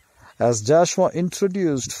 As Joshua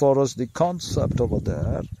introduced for us the concept over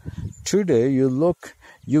there, today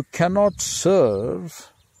you cannot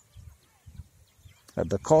serve at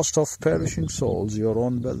the cost of perishing souls your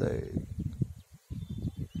own belly.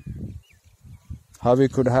 How we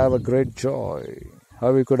could have a great joy,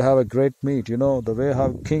 how we could have a great meat. You know, the way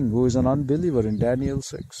how king who is an unbeliever in Daniel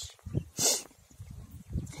 6,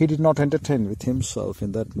 he did not entertain with himself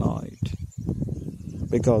in that night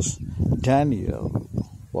because Daniel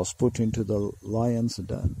was put into the lion's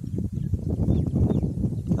den.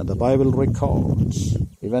 And the Bible records,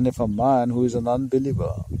 even if a man who is an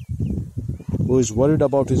unbeliever, who is worried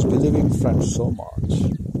about his believing friends so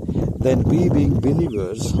much, then we being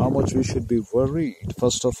believers, how much we should be worried,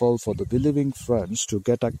 first of all, for the believing friends to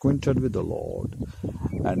get acquainted with the Lord,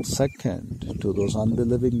 and second, to those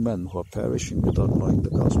unbelieving men who are perishing without knowing the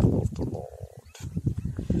gospel of the Lord.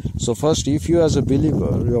 So first, if you as a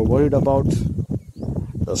believer, you are worried about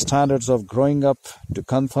the standards of growing up to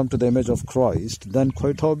conform to the image of Christ, then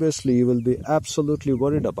quite obviously you will be absolutely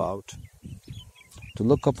worried about to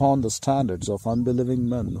look upon the standards of unbelieving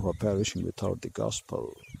men who are perishing without the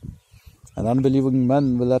gospel. And unbelieving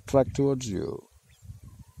men will attract towards you,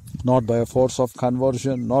 not by a force of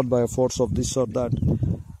conversion, not by a force of this or that,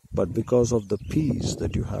 but because of the peace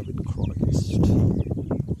that you have in Christ,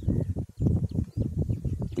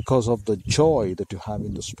 because of the joy that you have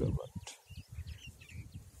in the Spirit,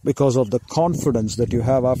 because of the confidence that you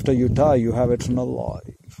have after you die, you have eternal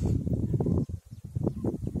life.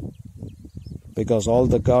 Because all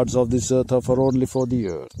the gods of this earth are only for the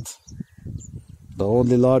earth. The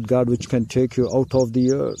only Lord God which can take you out of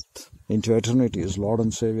the earth into eternity is Lord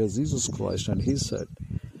and Savior Jesus Christ. And he said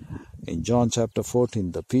in John chapter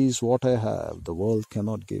 14, the peace what I have, the world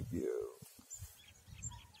cannot give you.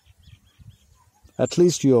 At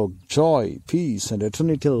least your joy, peace, and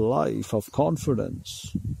eternal life of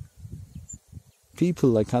confidence, people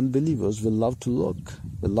like unbelievers will love to look,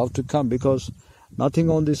 will love to come, because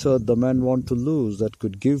nothing on this earth the man want to lose that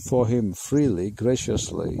could give for him freely,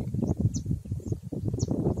 graciously.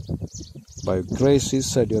 By grace, he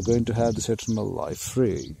said, you're going to have this eternal life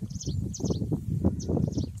free.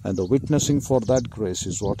 And the witnessing for that grace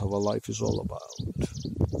is what our life is all about.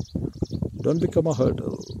 Don't become a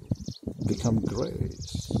hurdle. Become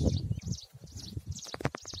grace.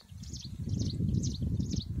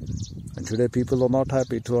 And today people are not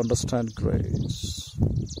happy to understand grace.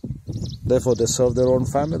 Therefore they serve their own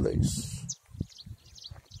families.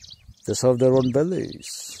 They serve their own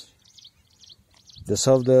bellies. They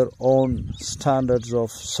serve their own standards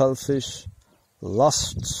of selfish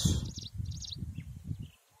lusts.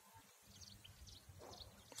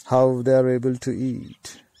 How they are able to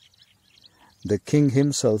eat. The king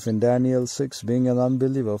himself in Daniel 6, being an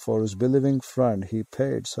unbeliever, for his believing friend, he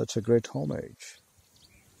paid such a great homage.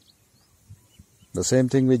 The same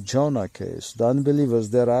thing with Jonah case. The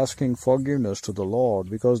unbelievers, they are asking forgiveness to the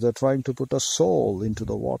Lord because they are trying to put a soul into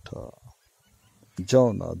the water.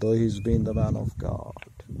 Jonah, though he's been the man of God,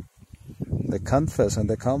 they confess and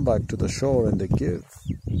they come back to the shore and they give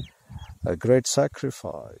a great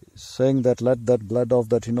sacrifice, saying that let that blood of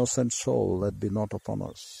that innocent soul let be not upon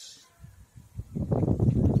us.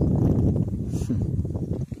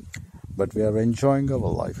 But we are enjoying our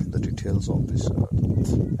life in the details of this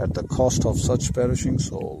earth, at the cost of such perishing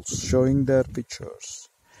souls, showing their pictures,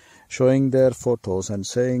 showing their photos and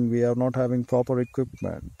saying we are not having proper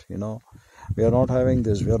equipment, we are not having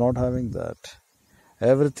this, we are not having that.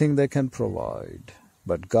 Everything they can provide,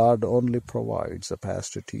 but God only provides a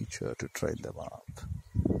pastor teacher to train them up.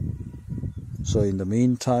 So in the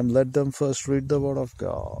meantime, let them first read the Word of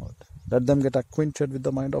God. Let them get acquainted with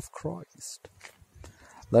the mind of Christ.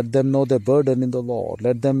 Let them know their burden in the Lord.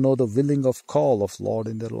 Let them know the willing of call of Lord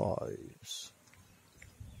in their lives.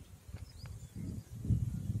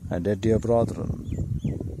 And yet, dear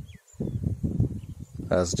brethren,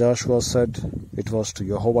 as Joshua said, it was to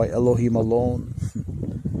Jehovah Elohim alone.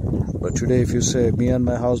 But today if you say, me and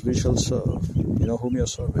my house we shall serve, you know whom you're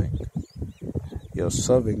serving? You're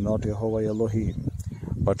serving not Jehovah Elohim,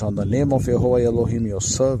 but on the name of Jehovah Elohim you're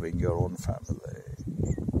serving your own family.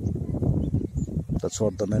 That's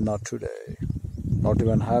what the men are today. Not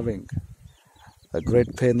even having a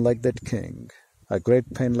great pain like that king, a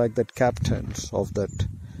great pain like that captain of that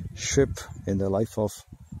ship in the life of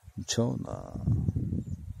Jonah.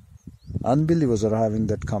 Unbelievers are having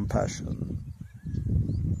that compassion.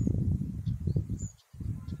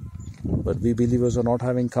 But we believers are not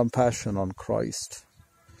having compassion on Christ,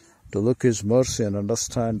 to look His mercy and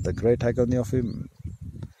understand the great agony of Him,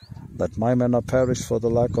 that my men are perished for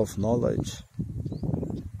the lack of knowledge.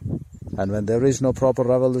 And when there is no proper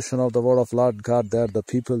revelation of the word of Lord God, there the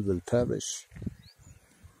people will perish.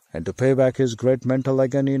 And to pay back His great mental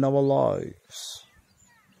agony in our lives,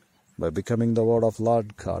 by becoming the word of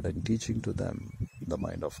Lord God and teaching to them the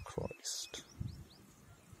mind of Christ.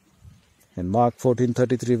 In Mark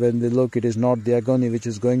 14:33, when we look, it is not the agony which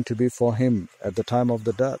is going to be for him at the time of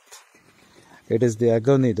the death. It is the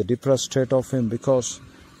agony, the depressed state of him, because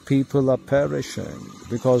people are perishing,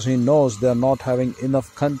 because he knows they are not having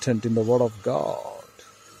enough content in the Word of God.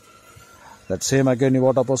 That same agony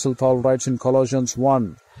what Apostle Paul writes in Colossians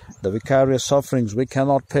 1, the vicarious sufferings we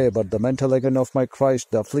cannot pay, but the mental agony of my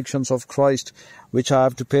Christ, the afflictions of Christ, which I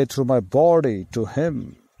have to pay through my body to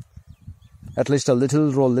Him. At least a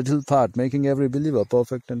little role, little part, making every believer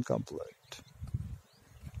perfect and complete.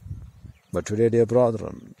 But today, dear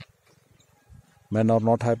brethren, men are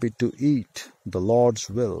not happy to eat the Lord's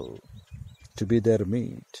will to be their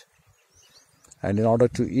meat. And in order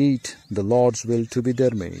to eat the Lord's will to be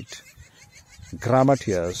their meat,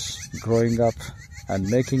 grammatias growing up and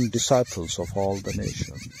making disciples of all the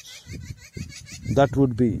nations. That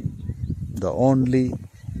would be the only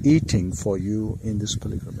eating for you in this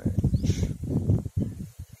pilgrimage.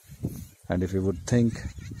 And if you would think,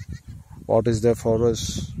 what is there for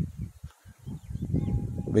us?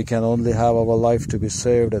 We can only have our life to be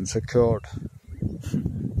saved and secured.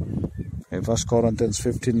 In 1 Corinthians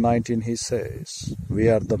 15:19 he says, we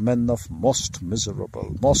are the men of most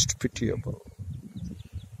miserable, most pitiable,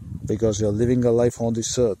 because you are living a life on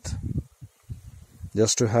this earth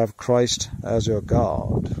just to have Christ as your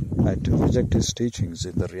God and to reject His teachings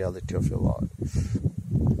in the reality of your life.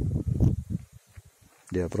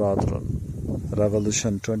 Dear brethren,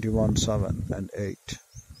 Revelation 21:7 and 8,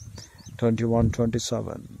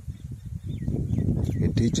 21:27,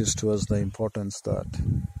 it teaches to us the importance that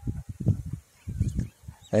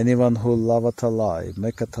anyone who loveth a lie,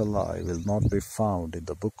 maketh a lie, will not be found in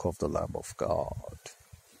the book of the Lamb of God.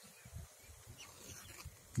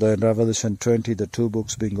 Though in Revelation 20, the two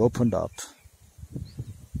books being opened up,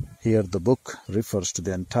 here the book refers to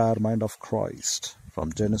the entire mind of Christ,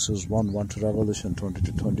 from Genesis 1:1 to Revelation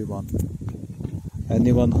 20:21.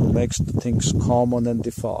 Anyone who makes the things common and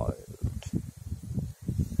defiled,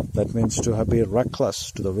 that means to be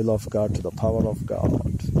reckless to the will of God, to the power of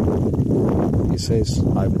God, he says,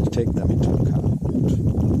 I will take them into account.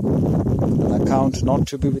 An account not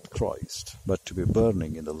to be with Christ, but to be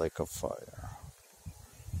burning in the lake of fire.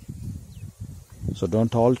 So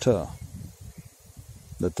don't alter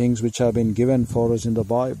the things which have been given for us in the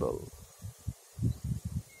Bible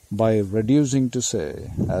by reducing to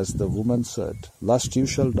say, as the woman said, lest you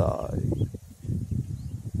shall die,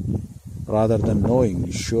 rather than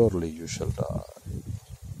knowing surely you shall die.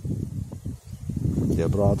 Dear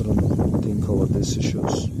brethren, think over these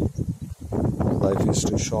issues. Life is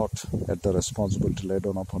too short, yet the responsibility laid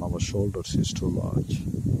down upon our shoulders is too large.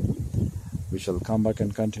 We shall come back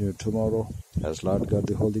and continue tomorrow, as Lord God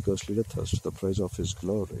the Holy Ghost leadeth us to the praise of His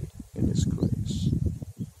glory in His grace.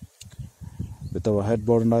 With our head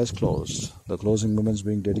bowed and eyes closed, the closing moments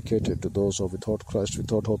being dedicated to those who are without Christ,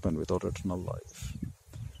 without hope, and without eternal life.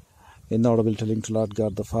 Inaudible telling to Lord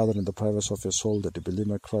God the Father in the privacy of your soul that you believe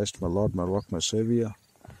my Christ, my Lord, my rock, my Savior.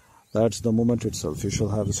 That's the moment itself. You shall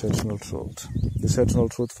have this eternal truth. This eternal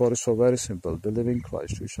truth for us is so very simple. Believing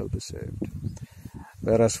Christ, we shall be saved.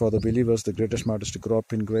 Whereas for the believers, the greatest matter is to grow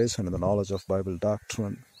up in grace and in the knowledge of Bible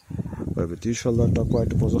doctrine, wherewith you shall learn to acquire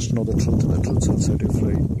the possession of the truth, and the truth shall set you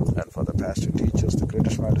free. And for the pastor teachers, the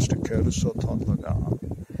greatest majestic care is so thought God.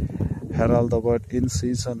 Herald the word in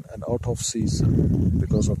season and out of season,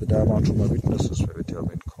 because of the diamatrum of witnesses wherewith you have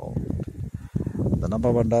been called. The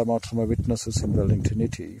number one diamatrum of witnesses indwelling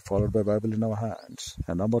Trinity, followed by Bible in our hands,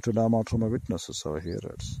 and number two diamatrum of witnesses, our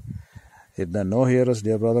hearers. If there are no hearers,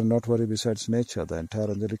 dear brother, not worry, besides nature, the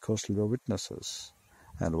entire angelic host will be witnesses.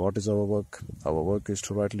 And what is our work? Our work is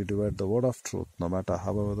to rightly divide the word of truth, no matter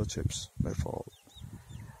however the chips may fall.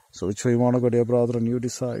 So which way you want to go, dear brethren, you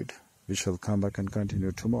decide. We shall come back and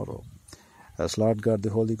continue tomorrow, as Lord God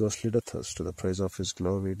the Holy Ghost leadeth us to the praise of His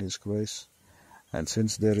glory and His grace. And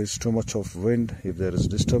since there is too much of wind, if there is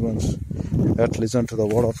disturbance, yet listen to the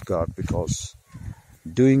word of God, because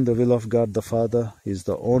doing the will of God the Father is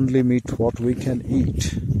the only meat what we can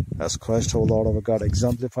eat, as Christ our Lord our God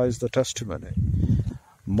exemplifies the testimony.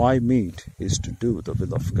 My meat is to do the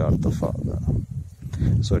will of God the Father.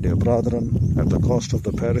 So, dear brethren, at the cost of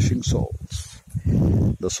the perishing souls,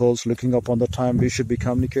 the souls looking upon the time we should be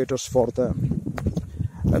communicators for them,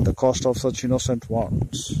 at the cost of such innocent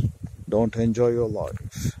ones, don't enjoy your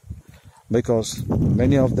life, because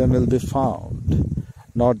many of them will be found,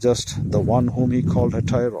 not just the one whom He called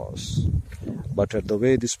heteros, but at the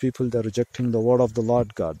way these people, they are rejecting the word of the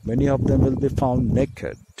Lord God, many of them will be found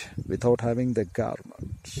naked, without having their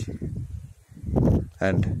garments.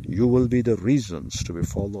 And you will be the reasons to be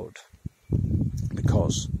followed,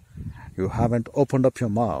 because you haven't opened up your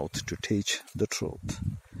mouth to teach the truth.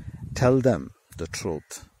 Tell them the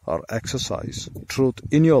truth, or exercise truth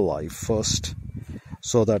in your life first,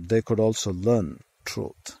 so that they could also learn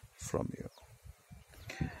truth from you.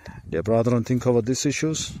 Dear brethren, think over these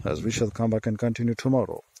issues, as we shall come back and continue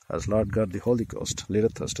tomorrow, as Lord God the Holy Ghost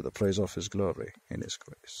leadeth us to the praise of His glory in His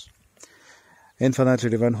grace. Infinitely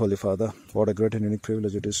divine Holy Father, what a great and unique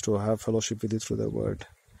privilege it is to have fellowship with You through Thy word.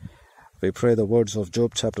 We pray the words of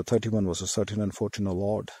Job chapter 31 verses 13 and 14, O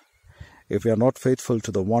Lord. If we are not faithful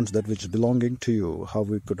to the ones that which is belonging to You, how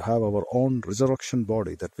we could have our own resurrection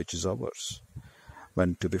body, that which is ours,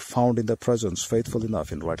 when to be found in Thy presence, faithful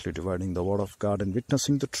enough in rightly dividing the word of God and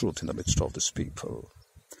witnessing the truth in the midst of this people.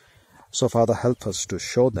 So, Father, help us to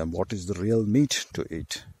show them what is the real meat to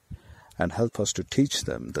eat, and help us to teach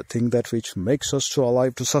them the thing that which makes us to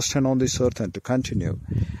alive to sustain on this earth and to continue,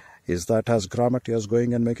 is that as grammatia is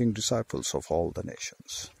going and making disciples of all the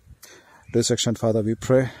nations. To this extent, Father, we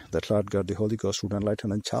pray that Lord God the Holy Ghost would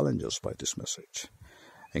enlighten and challenge us by this message.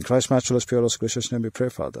 In Christ's matchless, purest, gracious name we pray,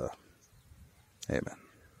 Father. Amen.